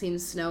haven't seen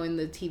snow in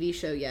the TV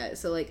show yet.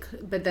 So like,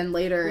 but then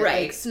later it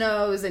like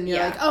snows, and you're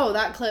like, oh,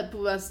 that clip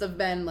must have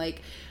been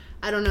like.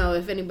 I don't know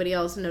if anybody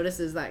else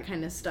notices that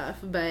kind of stuff,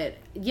 but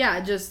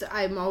yeah, just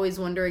I'm always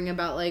wondering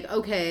about like,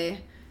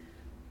 okay,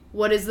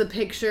 what is the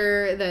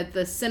picture that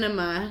the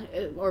cinema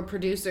or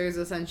producers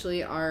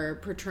essentially are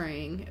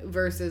portraying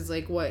versus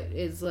like what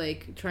is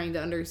like trying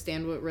to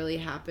understand what really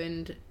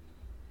happened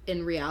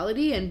in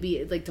reality and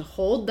be like to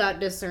hold that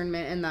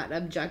discernment and that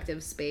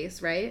objective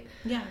space, right?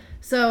 Yeah.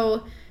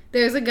 So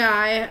there's a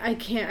guy, I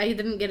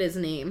didn't get his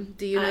name.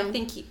 Do you know? I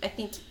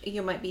think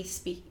you might be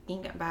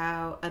speaking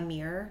about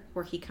Amir,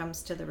 where he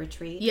comes to the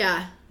retreat.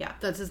 Yeah. Yeah.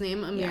 That's his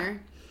name,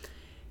 Amir.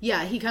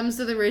 Yeah, he comes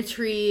to the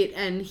retreat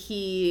and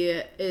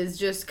he is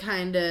just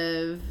kind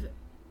of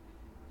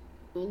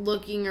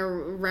looking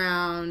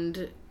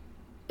around,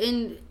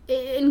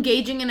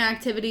 engaging in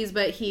activities,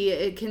 but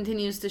he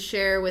continues to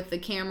share with the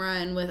camera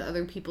and with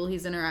other people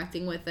he's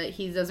interacting with that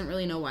he doesn't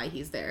really know why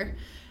he's there.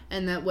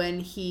 And that when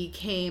he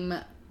came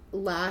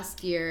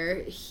last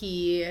year,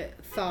 he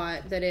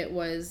thought that it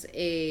was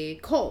a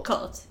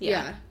cult.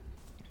 Yeah.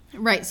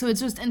 Right, so it's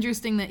just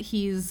interesting that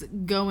he's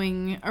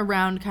going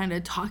around kind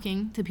of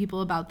talking to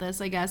people about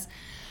this, I guess.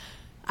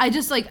 I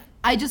just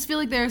feel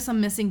like there are some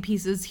missing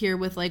pieces here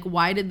with, like,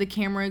 why did the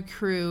camera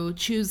crew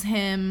choose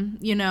him,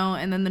 you know,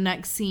 and then the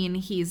next scene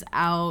he's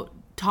out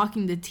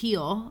talking to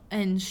Teal,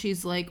 and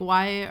she's like,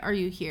 why are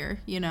you here,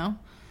 you know?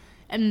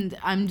 And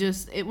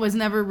it was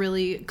never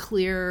really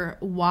clear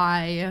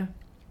why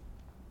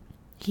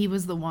he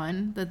was the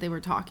one that they were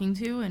talking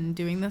to and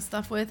doing this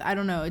stuff with. I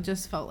don't know. It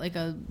just felt like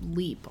a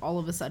leap all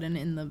of a sudden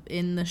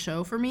in the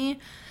show for me.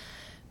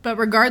 But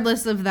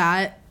regardless of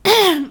that,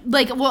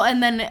 like, well,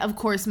 and then of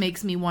course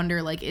makes me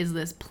wonder, like, is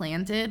this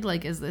planted?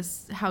 Like,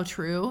 how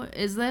true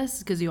is this?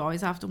 Because you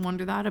always have to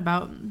wonder that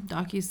about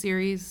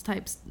docuseries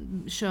type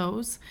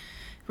shows,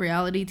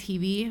 reality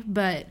TV.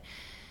 But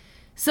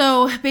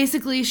so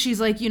basically she's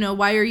like, you know,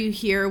 why are you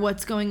here?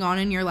 What's going on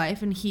in your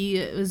life? And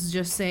he was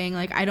just saying,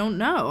 like, I don't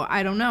know.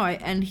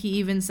 And he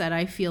even said,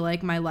 I feel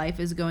like my life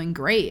is going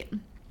great.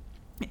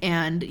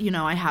 And, you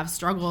know, I have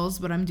struggles,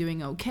 but I'm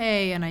doing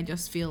okay. And I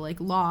just feel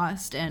like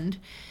lost. And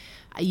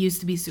I used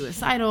to be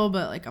suicidal,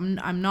 but like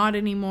I'm not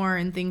anymore,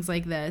 and things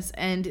like this.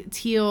 And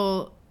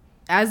Teal,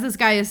 as this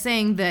guy is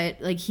saying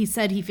that, like, he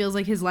said he feels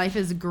like his life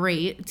is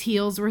great,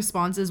 Teal's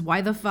response is,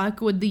 why the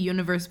fuck would the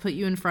universe put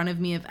you in front of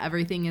me if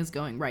everything is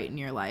going right in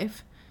your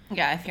life?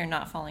 Yeah, if you're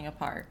not falling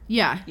apart.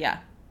 Yeah. Yeah.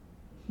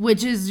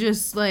 Which is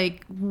just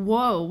like,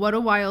 whoa, what a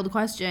wild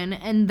question.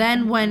 And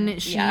then when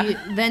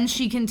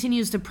she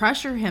continues to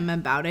pressure him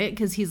about it,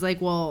 because he's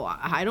like, well,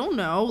 I don't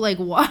know, like,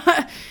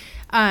 what?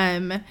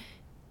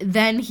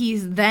 Then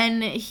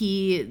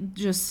he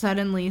just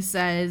suddenly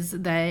says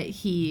that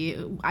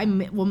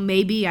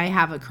maybe I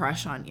have a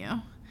crush on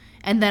you.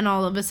 And then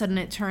all of a sudden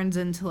it turns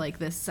into like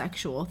this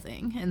sexual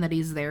thing, and that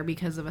he's there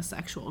because of a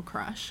sexual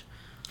crush.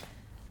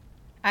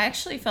 I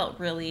actually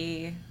felt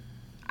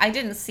I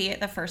didn't see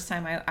it the first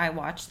time I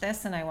watched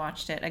this, and I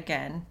watched it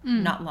again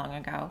not long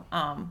ago.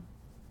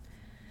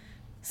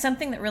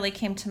 Something that really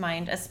came to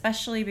mind,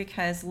 especially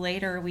because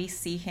later we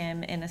see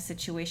him in a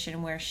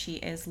situation where she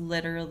is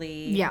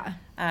literally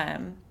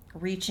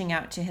reaching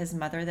out to his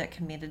mother that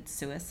committed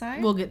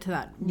suicide. We'll get to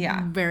that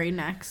very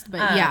next,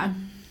 but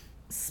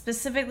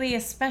specifically,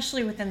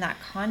 especially within that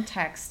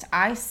context,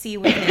 I see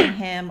within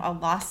him a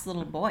lost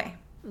little boy.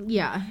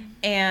 Yeah.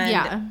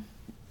 And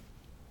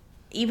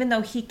even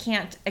though he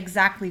can't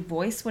exactly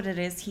voice what it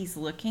is he's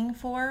looking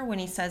for when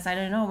he says, I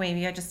don't know,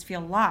 maybe I just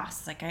feel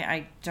lost. Like,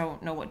 I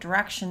don't know what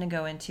direction to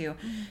go into.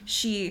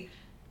 She,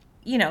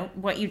 you know,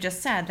 what you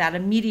just said, that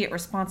immediate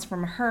response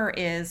from her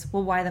is,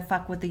 well, why the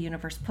fuck would the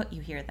universe put you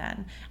here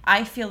then?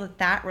 I feel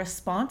that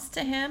response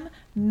to him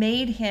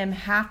made him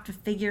have to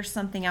figure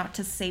something out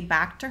to say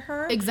back to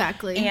her.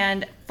 Exactly.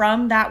 And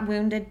from that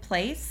wounded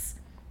place,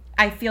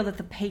 I feel that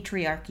the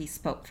patriarchy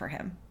spoke for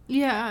him.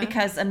 Yeah.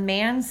 Because a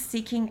man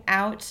seeking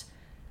out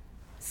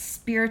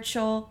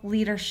spiritual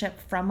leadership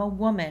from a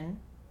woman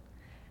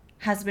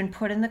has been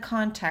put in the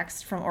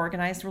context from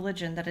organized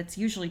religion that it's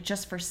usually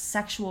just for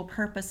sexual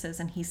purposes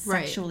and he's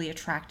sexually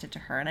attracted to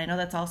her. And I know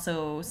that's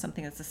also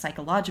something that's a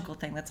psychological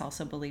thing that's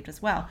also believed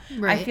as well.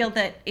 Right. I feel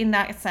that in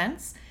that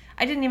sense,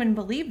 I didn't even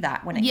believe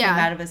that when it came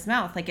out of his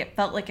mouth. Like, it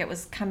felt like it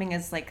was coming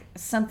as, like,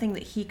 something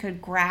that he could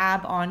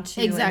grab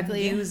onto and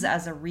use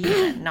as a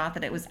reason, not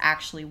that it was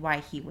actually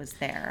why he was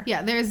there.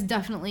 Yeah, there's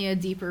definitely a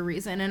deeper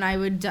reason. And I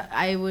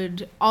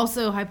would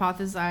also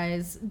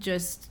hypothesize,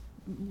 just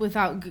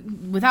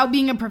without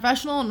being a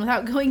professional and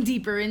without going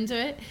deeper into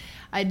it,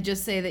 I'd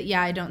just say that,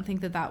 I don't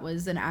think that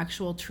was an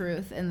actual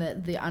truth, and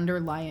that the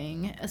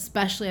underlying,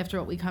 especially after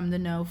what we come to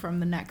know from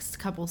the next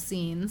couple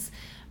scenes,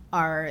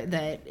 are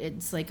that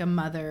it's like a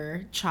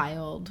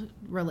mother-child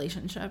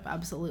relationship,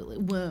 absolutely,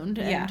 wound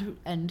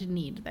and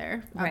need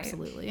there,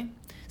 absolutely. Right.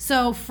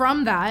 So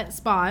from that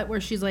spot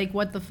where she's like,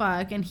 what the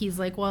fuck, and he's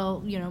like,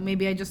 well,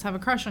 maybe I just have a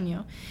crush on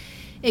you,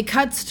 it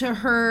cuts to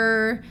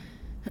her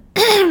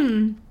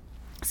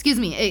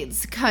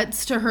it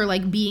cuts to her,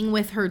 like, being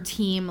with her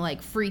team,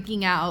 like,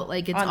 freaking out,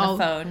 like, it's on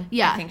the phone.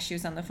 I think she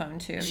was on the phone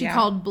too. She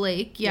called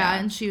Blake,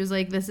 and she was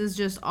like, this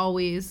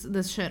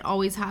shit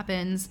always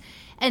happens.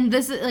 And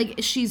this is, like,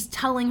 she's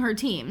telling her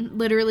team,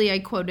 literally, I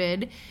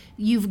quoted,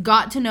 "You've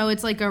got to know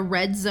it's like a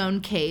red zone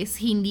case.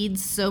 He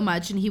needs so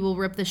much, and he will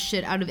rip the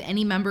shit out of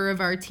any member of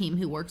our team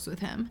who works with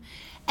him."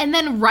 And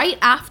then right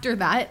after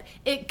that,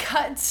 it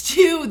cuts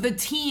to the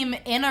team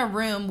in a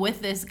room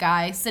with this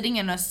guy sitting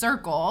in a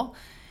circle.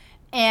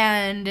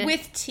 And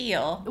with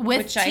Teal,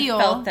 which I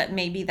felt that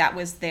maybe that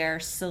was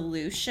their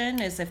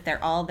solution, is if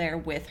they're all there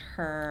with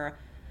her.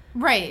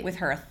 Right. With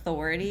her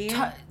authority.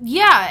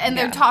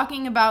 They're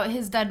talking about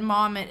his dead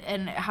mom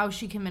and how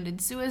she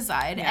committed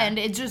suicide. Yeah. And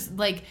it just,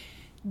 like,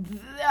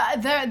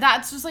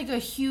 that's just, like, a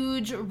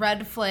huge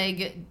red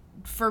flag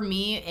for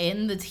me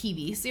in the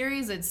TV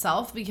series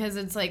itself, because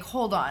it's like,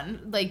 hold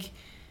on, like,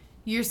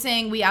 you're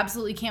saying we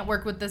absolutely can't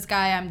work with this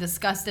guy, I'm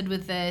disgusted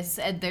with this,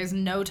 and there's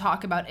no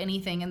talk about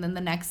anything, and then the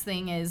next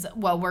thing is,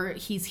 well,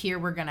 he's here,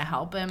 we're gonna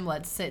help him,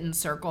 let's sit in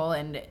circle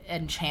and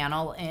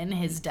channel in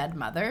his dead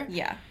mother.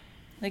 Yeah.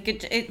 Like,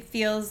 it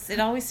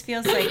always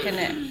feels like,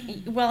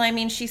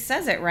 she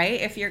says it,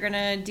 right? If you're going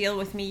to deal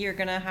with me, you're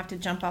going to have to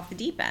jump off the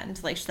deep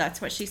end. Like,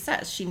 that's what she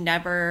says. She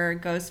never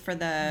goes for she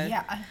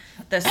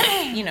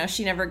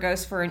never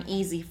goes for an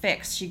easy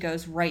fix. She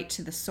goes right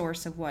to the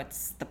source of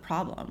what's the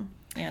problem.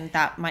 And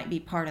that might be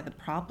part of the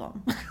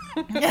problem.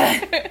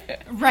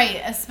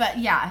 Right.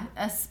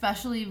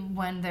 Especially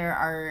when there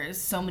are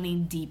so many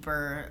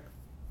deeper,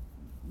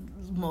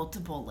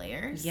 multiple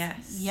layers.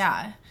 Yes.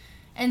 Yeah.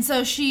 And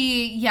so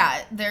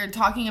they're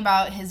talking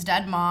about his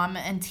dead mom,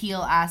 and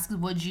Teal asks,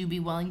 would you be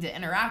willing to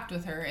interact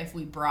with her if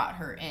we brought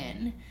her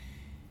in?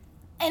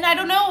 And I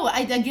don't know,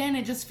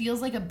 it just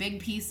feels like a big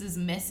piece is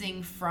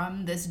missing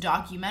from this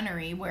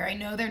documentary, where I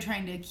know they're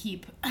trying to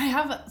keep, I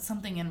have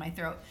something in my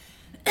throat.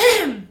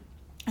 I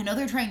know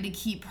they're trying to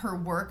keep her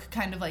work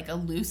kind of, like,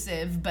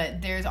 elusive,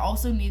 but there's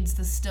also needs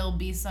to still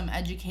be some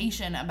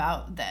education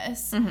about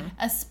this,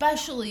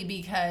 especially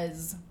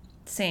because...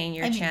 saying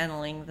you're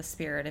channeling the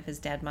spirit of his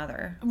dead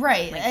mother.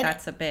 Right. Like,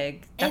 that's a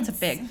big thing. That's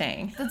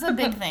a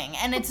big thing.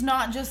 And it's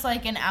not just,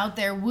 like, an out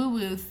there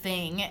woo-woo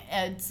thing.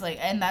 It's like,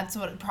 and that's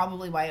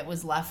probably why it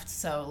was left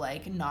so,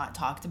 like, not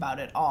talked about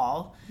at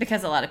all.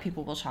 Because a lot of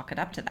people will chalk it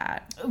up to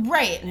that.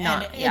 Right.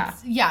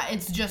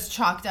 It's just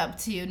chalked up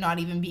to not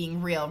even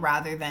being real,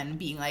 rather than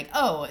being like,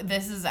 oh,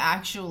 this is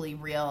actually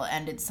real,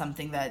 and it's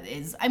something that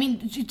is,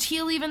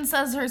 Teal even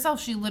says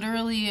herself, she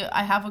literally,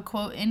 I have a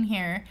quote in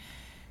here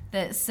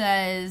that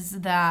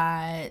says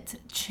that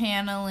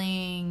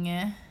channeling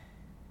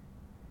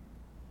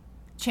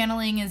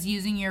is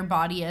using your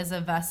body as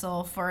a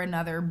vessel for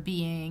another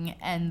being,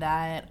 and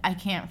that, I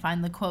can't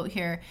find the quote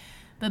here,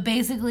 but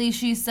basically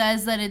she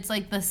says that it's,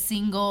 like, the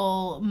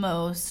single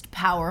most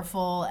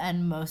powerful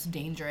and most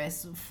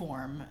dangerous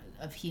form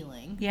of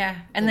healing. Yeah,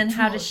 and then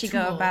how does she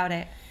go about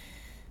it?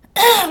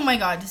 Oh my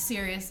God,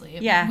 seriously.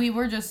 Yeah. We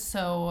were just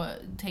so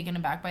taken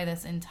aback by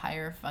this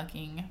entire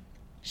fucking...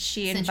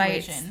 She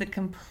invites the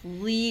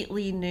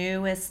completely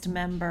newest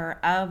member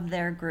of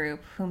their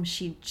group, whom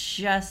she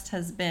just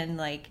has been,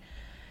 like,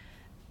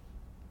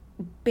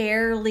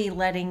 barely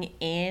letting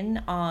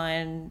in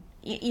on,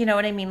 you know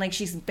what I mean? Like,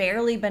 she's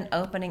barely been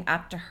opening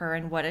up to her,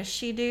 and what does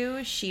she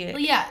do?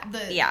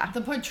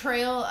 The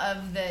portrayal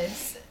of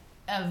this...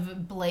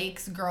 of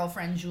Blake's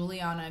girlfriend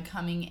Juliana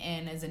coming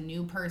in as a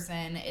new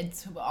person,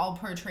 it's all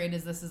portrayed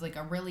as this is, like,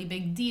 a really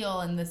big deal,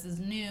 and this is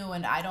new,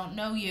 and I don't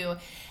know you.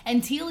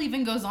 And Teal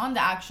even goes on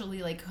to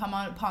actually, like, come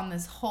on upon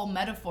this whole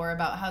metaphor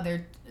about how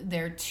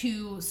they're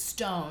two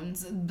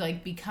stones,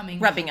 like,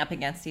 rubbing up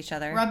against each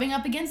other.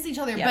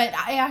 Yep. But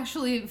I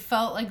actually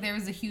felt like there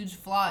was a huge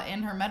flaw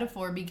in her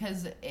metaphor,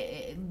 because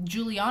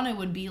Juliana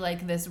would be,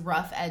 like, this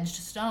rough-edged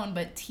stone,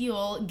 but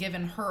Teal,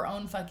 given her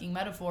own fucking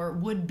metaphor,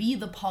 would be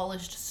the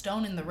polished stone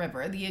thrown in the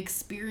river, the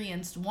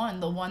experienced one,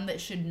 the one that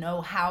should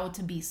know how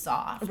to be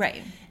soft.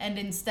 Right. And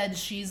instead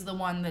she's the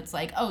one that's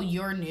like, oh,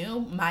 you're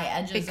new? My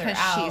edges are out.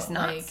 Because she's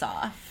not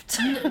soft.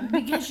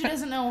 Because she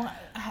doesn't know.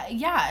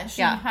 Yeah,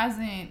 she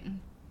hasn't.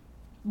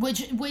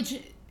 Which,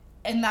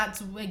 and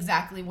that's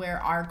exactly where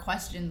our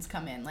questions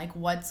come in. Like,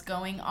 what's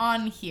going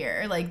on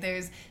here? Like,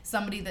 there's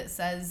somebody that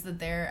says that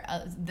they're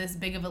this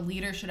big of a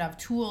leader should have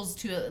tools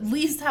to at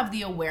least have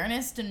the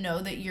awareness to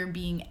know that you're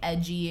being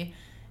edgy,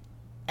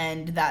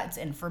 and that's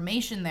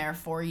information there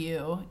for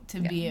you to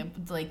be able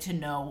to, like, to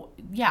know.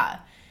 Yeah,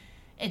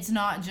 it's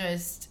not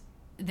just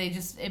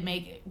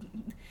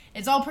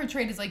it's all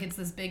portrayed as like it's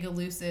this big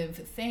elusive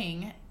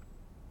thing.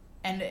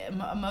 And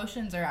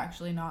emotions are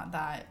actually not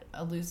that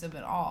elusive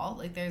at all.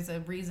 Like, there's a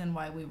reason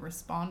why we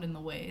respond in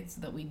the ways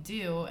that we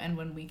do. And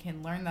when we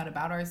can learn that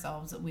about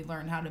ourselves, we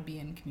learn how to be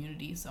in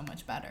community so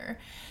much better.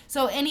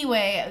 So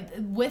anyway,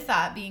 with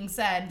that being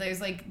said,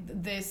 there's like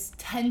this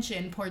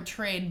tension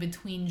portrayed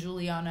between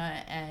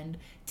Juliana and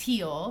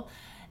Teal.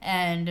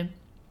 And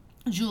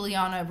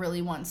Juliana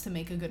really wants to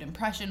make a good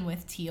impression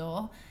with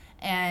Teal.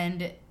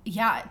 And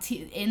yeah,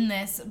 in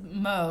this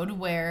mode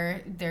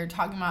where they're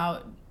talking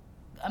about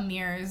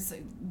Amir's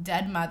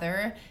dead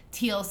mother,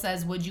 Teal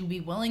says, would you be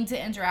willing to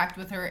interact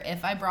with her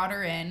if I brought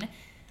her in?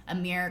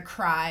 Amir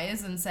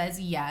cries and says,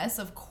 yes,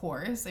 of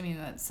course. I mean,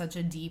 that's such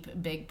a deep,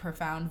 big,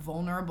 profound,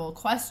 vulnerable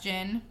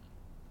question.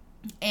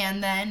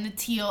 And then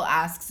Teal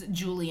asks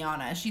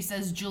Juliana. She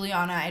says,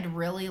 Juliana, I'd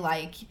really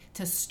like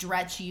to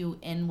stretch you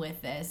in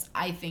with this.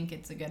 I think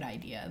it's a good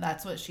idea.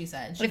 That's what she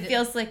said.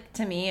 Feels like,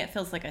 to me, it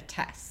feels like a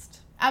test.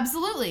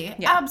 Absolutely.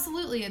 Yeah.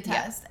 Absolutely a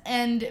test.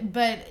 Yeah.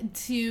 But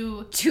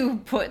to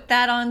put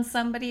that on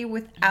somebody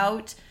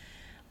without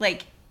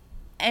like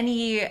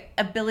any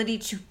ability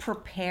to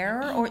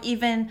prepare, or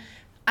even,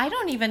 I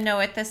don't even know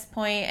at this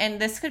point, and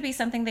this could be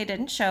something they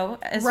didn't show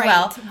as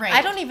well. Right.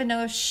 I don't even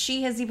know if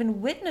she has even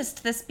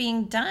witnessed this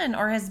being done,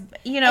 or has,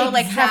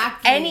 like have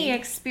any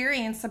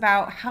experience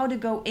about how to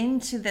go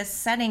into this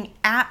setting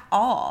at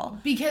all.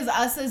 Because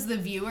us as the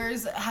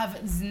viewers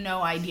have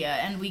no idea,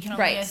 and we can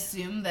only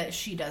assume that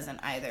she doesn't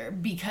either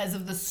because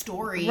of the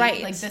story.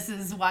 Right. Like, this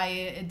is why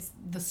it's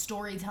the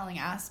storytelling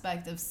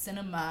aspect of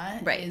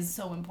cinema is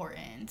so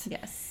important.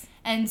 Yes.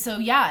 And so,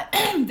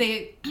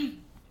 they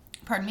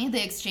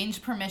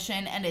exchange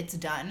permission and it's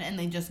done, and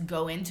they just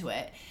go into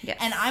it. Yes.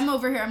 And I'm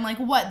over here, I'm like,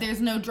 what?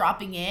 There's no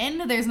dropping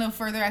in? There's no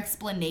further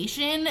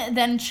explanation?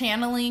 Then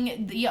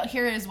channeling,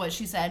 here is what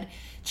she said.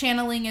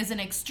 Channeling is an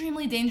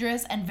extremely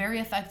dangerous and very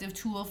effective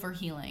tool for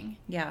healing.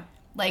 Yeah.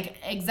 Like,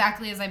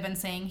 exactly as I've been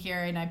saying here,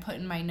 and I put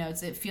in my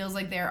notes, it feels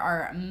like there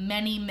are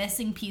many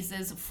missing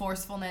pieces,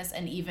 forcefulness,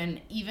 and even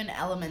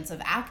elements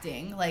of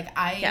acting. Like,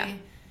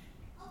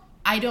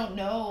 I don't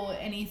know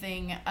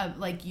anything,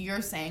 like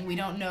you're saying. We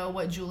don't know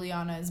what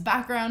Juliana's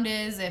background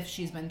is, if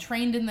she's been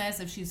trained in this,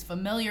 if she's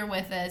familiar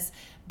with this.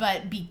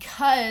 But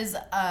because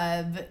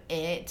of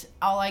it,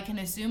 all I can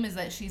assume is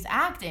that she's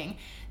acting.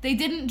 They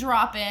didn't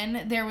drop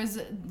in. There was,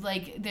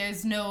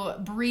 there's no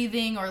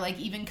breathing or,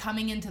 even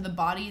coming into the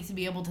body to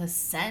be able to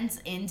sense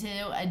into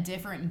a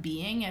different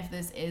being if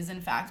this is,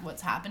 in fact,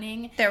 what's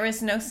happening. There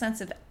was no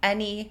sense of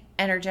any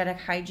energetic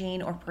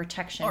hygiene or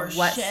protection or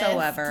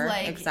whatsoever.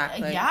 Shift,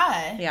 exactly.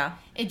 Yeah. Yeah.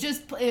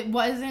 It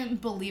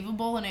wasn't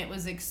believable, and it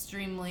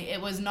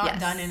was not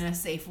done in a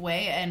safe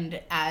way. And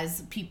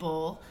as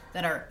people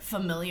that are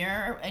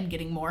familiar and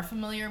getting more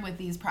familiar with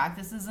these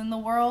practices in the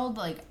world,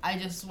 I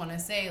just want to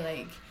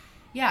say,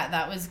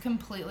 that was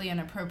completely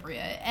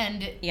inappropriate.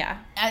 And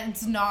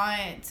it's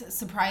not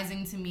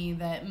surprising to me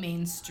that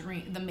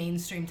the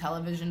mainstream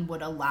television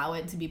would allow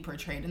it to be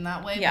portrayed in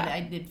that way. Yeah.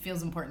 But it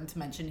feels important to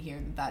mention here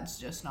that that's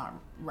just not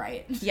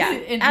right.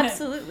 Yeah,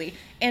 absolutely.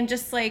 And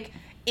just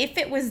if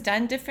it was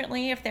done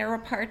differently, if there were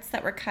parts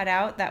that were cut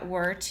out that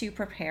were to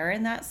prepare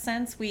in that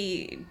sense,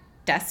 we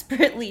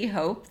desperately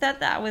hope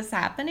that was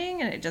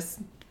happening, and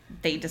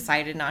they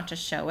decided not to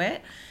show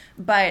it.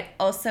 But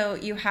also,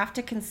 you have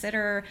to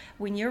consider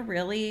when you're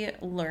really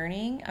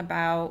learning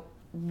about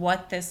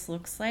what this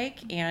looks like,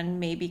 and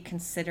maybe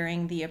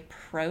considering the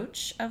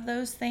approach of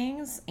those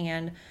things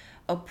and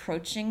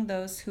approaching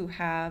those who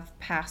have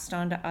passed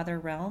on to other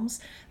realms,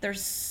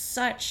 there's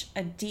such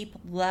a deep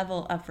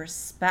level of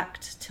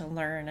respect to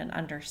learn and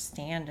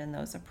understand in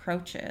those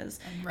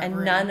approaches.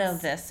 And none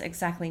of this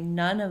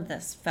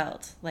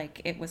felt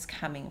like it was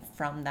coming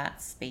from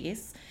that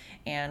space.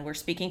 And we're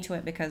speaking to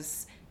it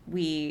because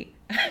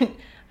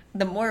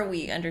the more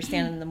we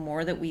understand and the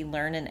more that we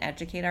learn and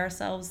educate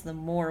ourselves, the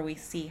more we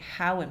see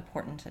how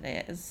important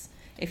it is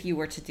if you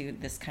were to do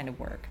this kind of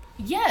work.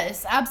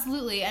 Yes,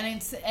 absolutely.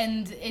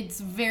 And it's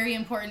very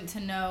important to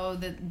know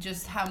that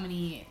just how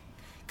many,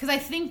 because I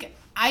think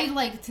I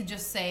like to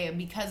just say,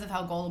 because of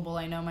how gullible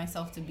I know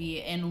myself to be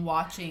in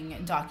watching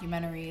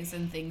documentaries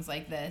and things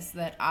like this,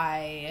 that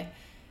I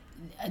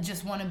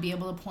just want to be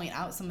able to point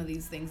out some of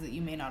these things that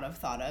you may not have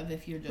thought of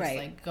if you're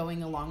just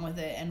going along with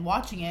it and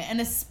watching it.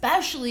 And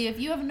especially if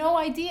you have no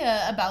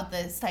idea about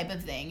this type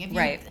of thing.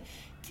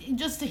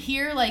 just to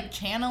hear, like,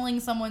 channeling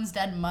someone's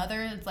dead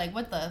mother, it's like,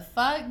 what the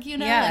fuck, you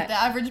know? Yeah. Like, the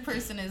average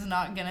person is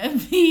not gonna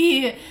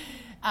be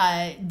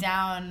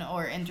down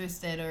or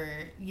interested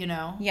or, you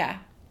know? Yeah.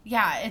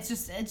 Yeah, it's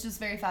just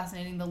very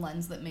fascinating, the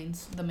lens that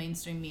the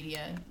mainstream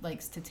media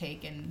likes to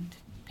take and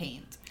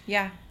paint.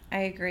 Yeah, I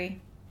agree.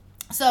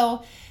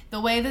 So the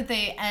way that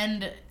they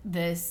end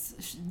this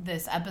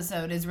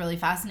episode is really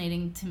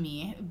fascinating to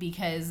me,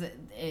 because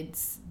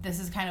this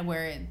is kind of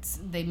where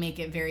they make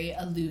it very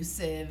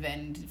elusive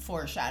and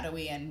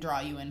foreshadowy and draw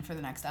you in for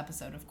the next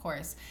episode, of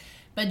course.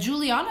 But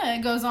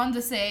Juliana goes on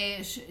to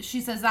say,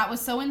 she says, that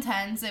was so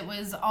intense. It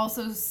was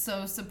also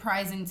so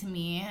surprising to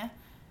me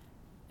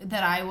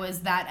that I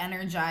was that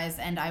energized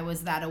and I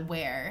was that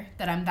aware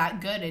that I'm that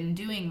good in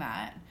doing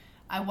that.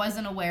 I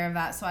wasn't aware of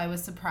that, so I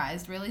was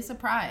surprised, really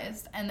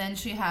surprised. And then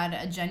she had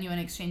a genuine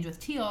exchange with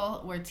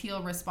Teal, where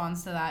Teal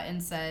responds to that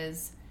and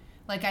says,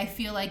 like, I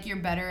feel like you're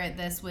better at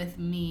this with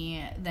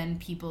me than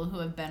people who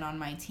have been on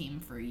my team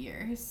for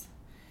years.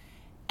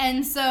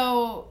 And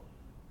so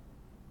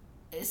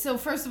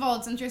first of all,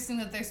 it's interesting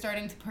that they're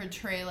starting to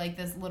portray, like,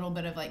 this little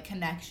bit of, like,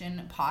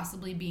 connection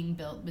possibly being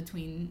built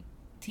between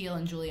Teal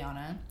and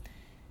Juliana.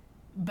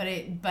 But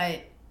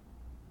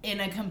in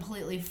a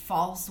completely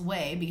false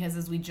way, because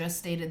as we just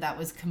stated, that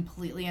was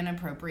completely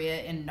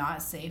inappropriate and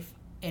not safe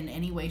in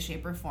any way,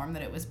 shape, or form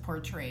that it was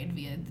portrayed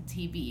via the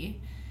TV.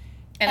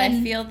 And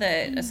I feel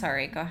that...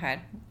 Sorry, go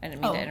ahead. I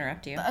didn't mean to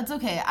interrupt you. That's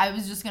okay. I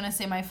was just going to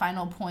say my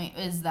final point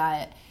is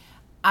that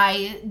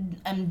I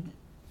am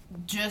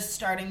just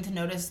starting to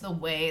notice the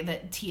way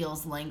that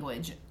Teal's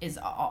language is,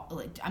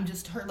 like,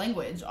 her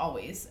language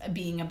always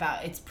being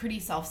about, it's pretty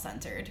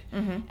self-centered.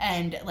 Mm-hmm.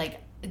 And, like,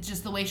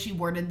 just the way she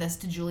worded this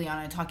to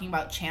Juliana, talking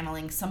about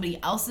channeling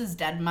somebody else's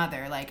dead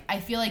mother. Like, I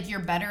feel like you're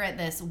better at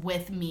this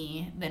with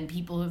me than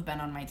people who've been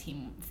on my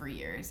team for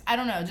years. I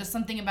don't know, just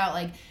something about,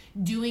 like,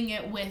 doing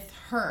it with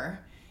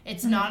her.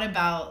 It's not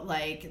about,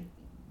 like,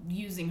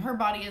 using her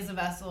body as a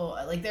vessel.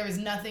 Like, there was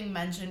nothing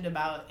mentioned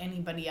about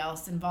anybody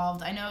else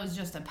involved. I know it was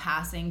just a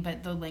passing,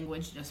 but the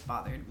language just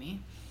bothered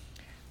me.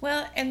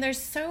 Well, and there's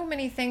so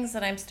many things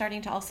that I'm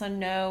starting to also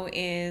know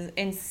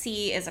and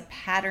see as a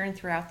pattern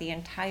throughout the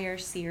entire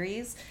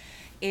series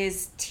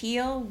is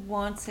Teal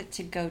wants it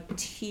to go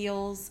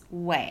Teal's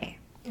way.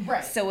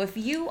 Right. So if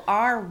you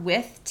are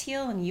with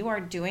Teal and you are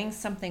doing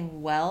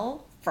something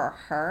well for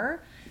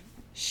her,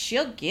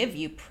 she'll give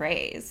you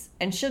praise,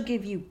 and she'll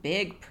give you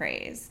big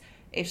praise.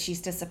 If she's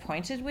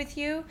disappointed with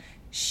you,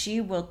 she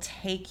will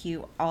take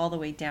you all the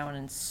way down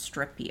and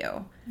strip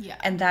you. Yeah.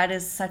 And that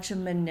is such a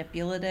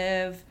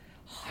manipulative,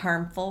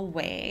 harmful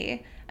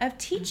way of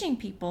teaching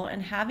people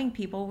and having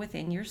people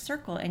within your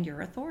circle and your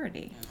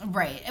authority.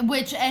 Right.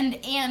 Which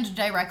and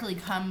directly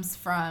comes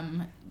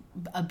from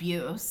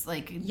abuse.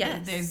 Like,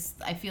 yes.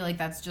 I feel like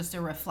that's just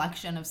a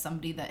reflection of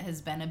somebody that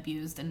has been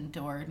abused and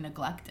or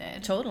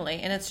neglected. Totally.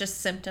 And it's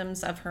just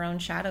symptoms of her own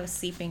shadow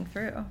seeping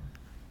through.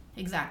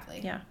 Exactly.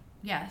 Yeah.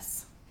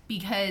 Yes.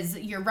 Because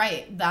you're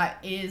right. That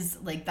is,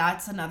 like,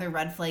 that's another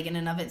red flag in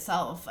and of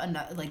itself.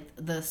 Like,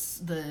 the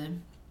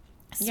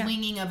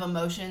swinging of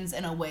emotions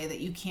in a way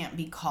that you can't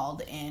be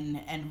called in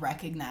and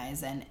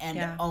recognize and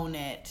own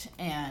it.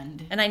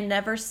 And I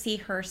never see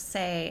her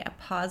say a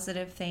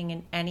positive thing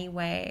in any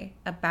way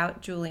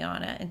about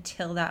Juliana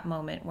until that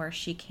moment where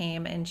she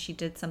came and she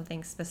did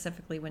something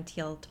specifically when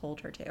Teal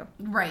told her to.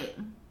 Right.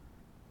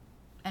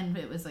 And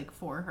it was, like,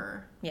 for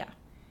her. Yeah.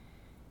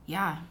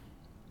 Yeah.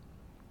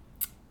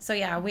 So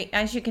yeah, we,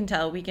 as you can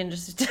tell, we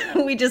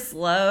just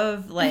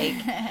love like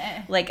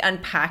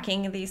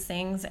unpacking these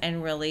things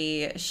and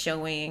really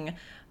showing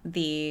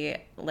the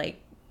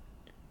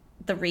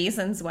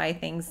reasons why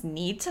things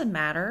need to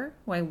matter,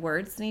 why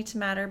words need to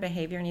matter,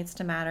 behavior needs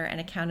to matter, and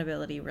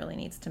accountability really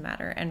needs to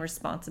matter, and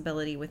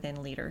responsibility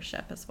within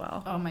leadership as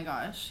well. Oh my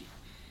gosh.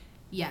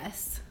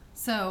 Yes.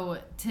 So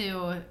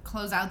to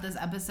close out this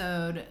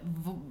episode,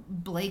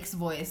 Blake's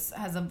voice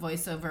has a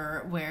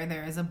voiceover where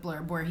there is a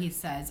blurb where he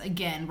says,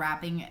 again,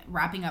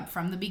 wrapping up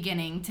from the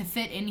beginning, to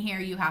fit in here,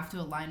 you have to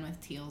align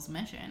with Teal's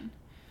mission.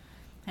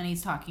 And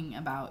he's talking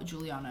about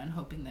Juliana and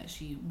hoping that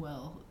she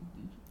will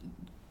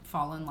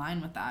fall in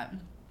line with that.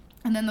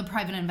 And then the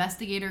private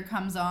investigator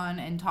comes on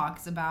and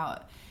talks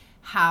about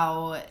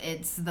how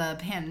it's the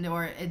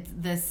Pandora,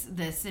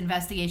 this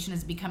investigation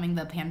is becoming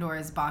the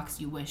Pandora's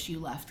box you wish you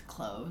left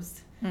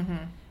closed.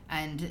 Mm-hmm.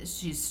 And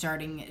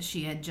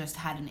she had just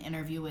had an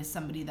interview with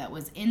somebody that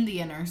was in the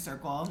inner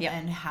circle. Yep.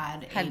 And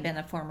had been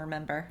a former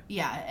member.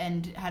 Yeah,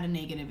 and had a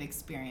negative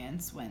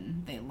experience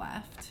when they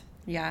left.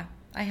 Yeah,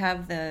 I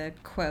have the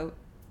quote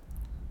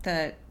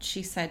that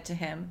she said to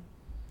him,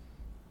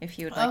 if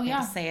you would like me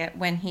to say it,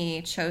 when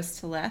he chose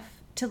to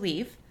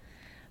leave.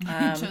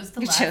 Chose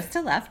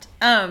to left.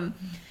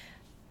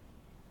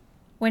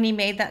 When he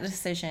made that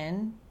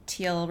decision,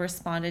 Teal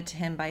responded to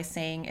him by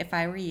saying, if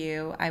I were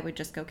you, I would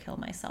just go kill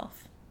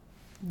myself.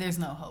 There's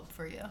no hope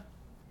for you,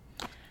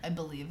 I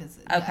believe.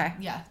 Okay.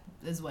 Yeah,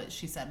 is what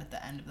she said at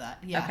the end of that.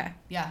 Yeah. Okay.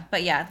 Yeah.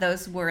 But yeah,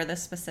 those were the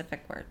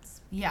specific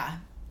words. Yeah.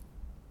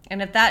 And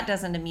if that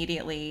doesn't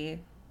immediately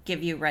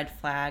give you red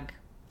flag,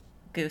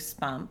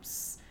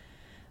 goosebumps.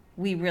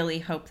 We really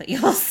hope that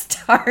you'll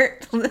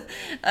start.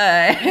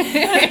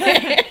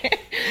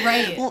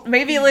 Right.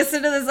 Maybe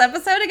listen to this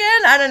episode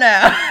again. I don't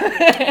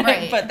know.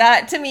 Right. But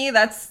that, to me,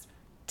 that's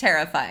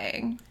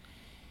terrifying.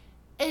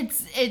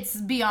 It's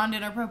beyond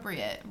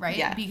inappropriate, right?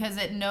 Yeah. Because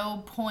at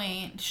no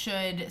point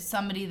should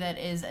somebody that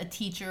is a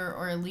teacher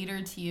or a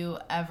leader to you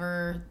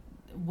ever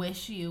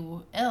wish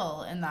you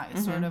ill in that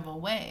sort of a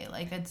way.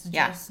 Like, it's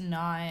just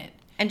not...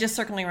 And just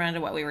circling around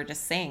to what we were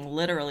just saying,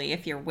 literally,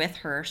 if you're with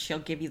her, she'll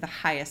give you the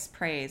highest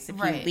praise. If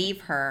you leave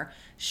her,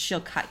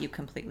 she'll cut you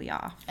completely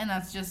off. And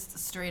that's just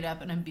straight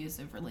up an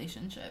abusive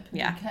relationship.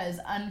 Yeah. Because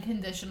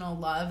unconditional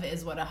love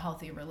is what a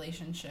healthy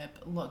relationship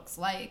looks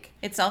like.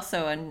 It's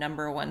also a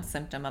number one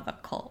symptom of a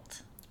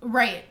cult.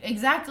 Right,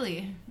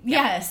 exactly.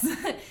 Yeah. Yes.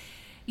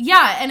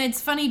 Yeah, and it's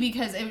funny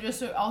because it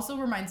just also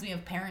reminds me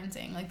of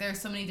parenting. Like,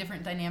 there's so many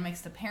different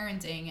dynamics to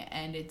parenting,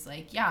 and it's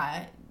like,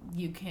 yeah,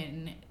 you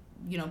can...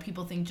 You know,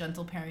 people think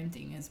gentle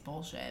parenting is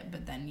bullshit,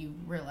 but then you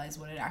realize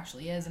what it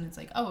actually is, and it's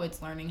like, oh, it's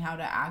learning how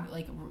to act,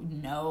 like,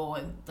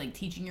 like,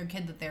 teaching your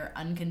kid that they're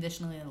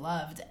unconditionally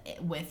loved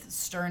with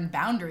stern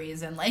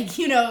boundaries, and, like,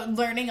 you know,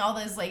 learning all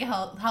those, like,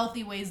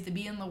 healthy ways to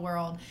be in the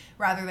world,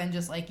 rather than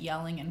just, like,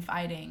 yelling and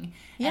fighting.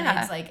 Yeah. And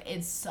it's, like,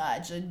 it's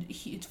such a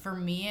huge, for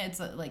me, it's,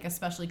 like,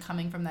 especially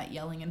coming from that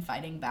yelling and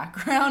fighting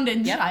background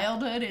in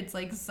childhood, it's,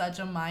 like, such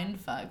a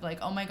mind fuck. Like,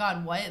 oh my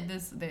God,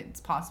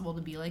 it's possible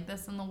to be like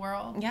this in the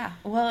world? Yeah.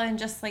 Well, and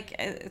just like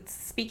it's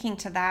speaking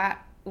to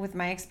that with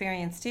my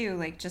experience too,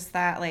 like just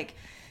that like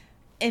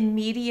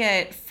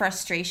immediate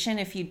frustration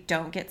if you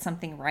don't get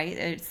something right.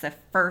 It's the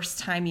first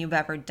time you've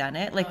ever done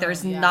it. Like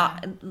there's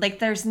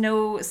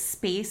no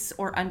space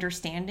or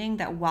understanding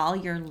that while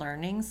you're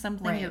learning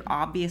something, you're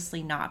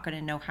obviously not going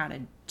to know how to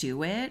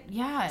do it.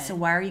 Yeah. So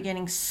why are you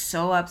getting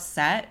so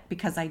upset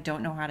because I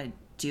don't know how to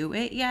do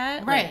it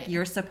yet? Right. Like,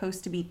 you're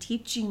supposed to be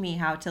teaching me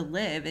how to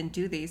live and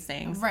do these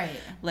things. Right.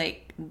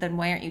 Like, then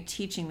why aren't you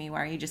teaching me?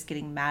 Why are you just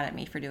getting mad at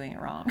me for doing it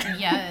wrong?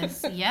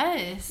 Yes.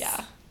 Yes.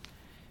 Yeah.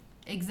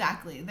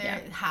 Exactly.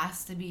 There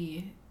has to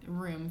be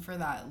room for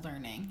that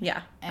learning.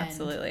 Yeah,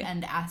 absolutely.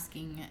 And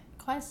asking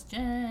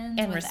questions.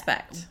 And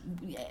respect.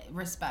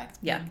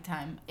 Respect. Big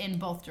time. In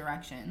both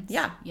directions.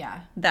 Yeah. Yeah.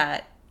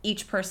 That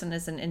each person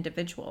is an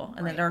individual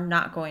and that they're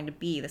not going to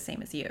be the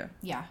same as you.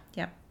 Yeah.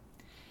 Yep.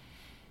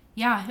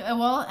 Yeah,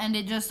 well, and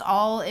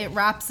it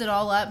wraps it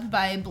all up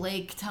by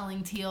Blake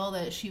telling Teal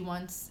that he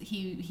wants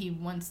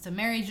to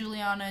marry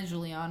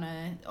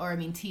Juliana.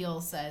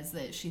 Teal says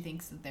that she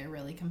thinks that they're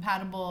really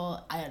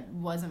compatible. It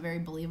wasn't very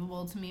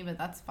believable to me, but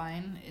that's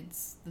fine.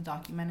 It's the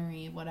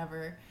documentary,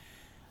 whatever.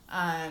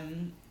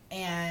 And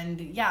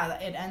yeah,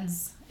 it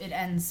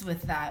ends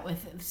with that,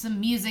 with some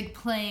music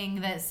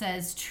playing that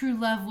says "True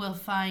love will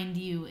find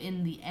you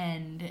in the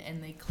end,"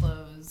 and they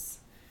close.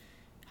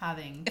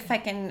 If I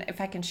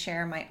can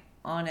share my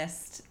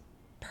honest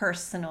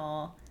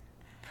personal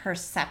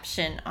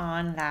perception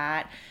on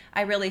that,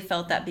 I really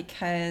felt that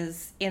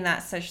because in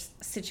that such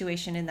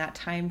situation, in that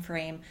time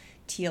frame,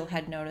 Teal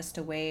had noticed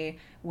a way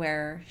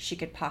where she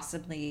could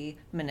possibly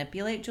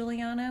manipulate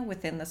Juliana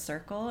within the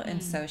circle,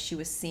 and so she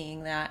was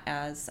seeing that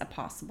as a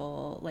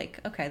possible,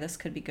 like, okay, this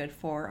could be good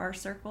for our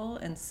circle,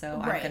 and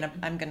so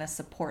I'm gonna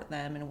support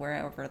them and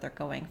wherever they're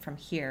going from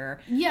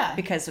here. Yeah,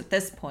 because at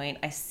this point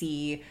I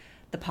see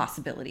the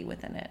possibility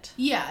within it.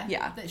 Yeah.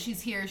 Yeah. That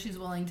she's here, she's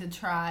willing to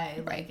try.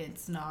 Right. Like,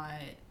 it's not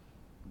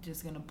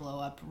just going to blow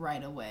up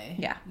right away.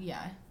 Yeah.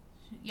 Yeah.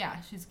 Yeah,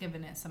 she's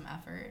given it some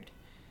effort.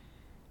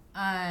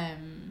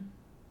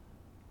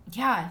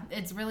 Yeah,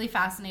 it's really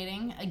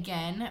fascinating.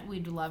 Again,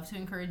 we'd love to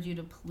encourage you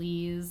to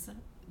please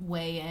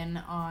weigh in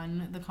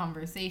on the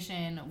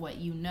conversation, what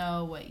you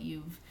know, what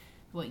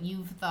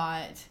you've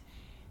thought.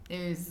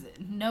 There's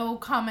no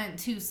comment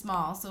too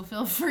small, so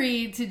feel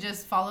free to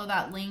just follow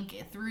that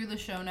link through the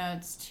show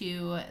notes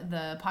to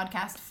the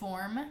podcast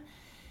form.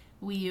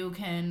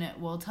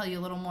 We'll tell you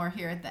a little more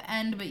here at the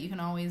end, but you can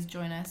always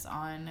join us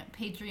on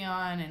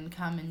Patreon and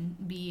come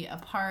and be a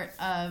part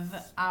of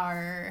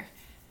our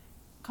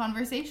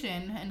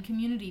conversation and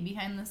community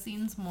behind the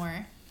scenes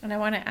more. And I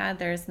want to add,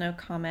 there's no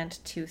comment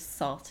too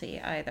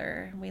salty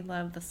either. We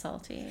love the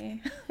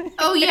salty.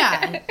 Oh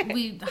yeah,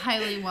 we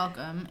highly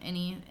welcome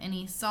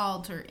any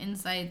salt or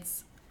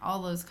insights,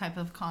 all those type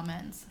of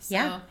comments.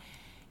 So,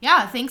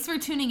 yeah, thanks for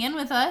tuning in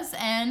with us,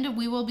 and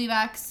we will be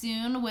back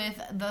soon with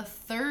the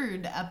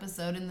 3rd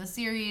episode in the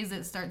series.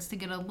 It starts to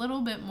get a little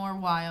bit more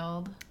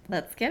wild.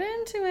 Let's get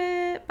into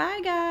it.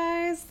 Bye,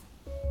 guys.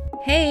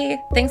 Hey,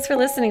 thanks for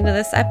listening to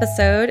this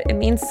episode. It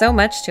means so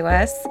much to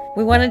us.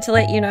 We wanted to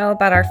let you know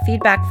about our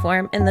feedback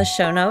form in the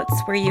show notes,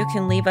 where you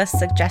can leave us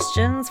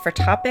suggestions for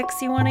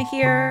topics you want to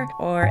hear,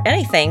 or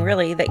anything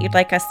really that you'd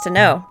like us to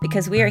know,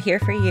 because we are here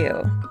for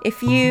you.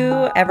 If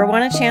you ever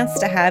want a chance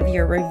to have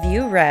your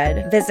review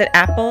read, visit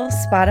Apple,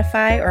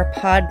 Spotify, or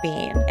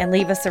Podbean and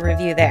leave us a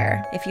review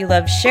there. If you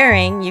love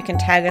sharing, you can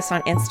tag us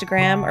on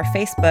Instagram or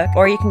Facebook,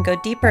 or you can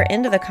go deeper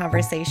into the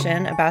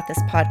conversation about this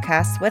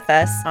podcast with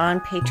us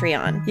on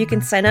Patreon. You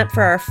can sign up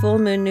for our full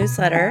moon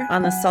newsletter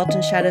on the Salt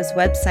and Shadows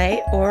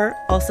website, or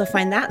also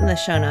find that in the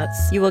show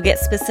notes. You will get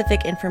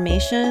specific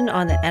information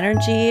on the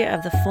energy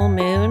of the full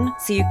moon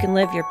so you can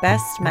live your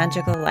best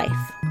magical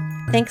life.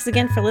 Thanks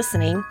again for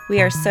listening.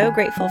 We are so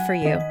grateful for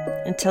you.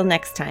 Until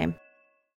next time.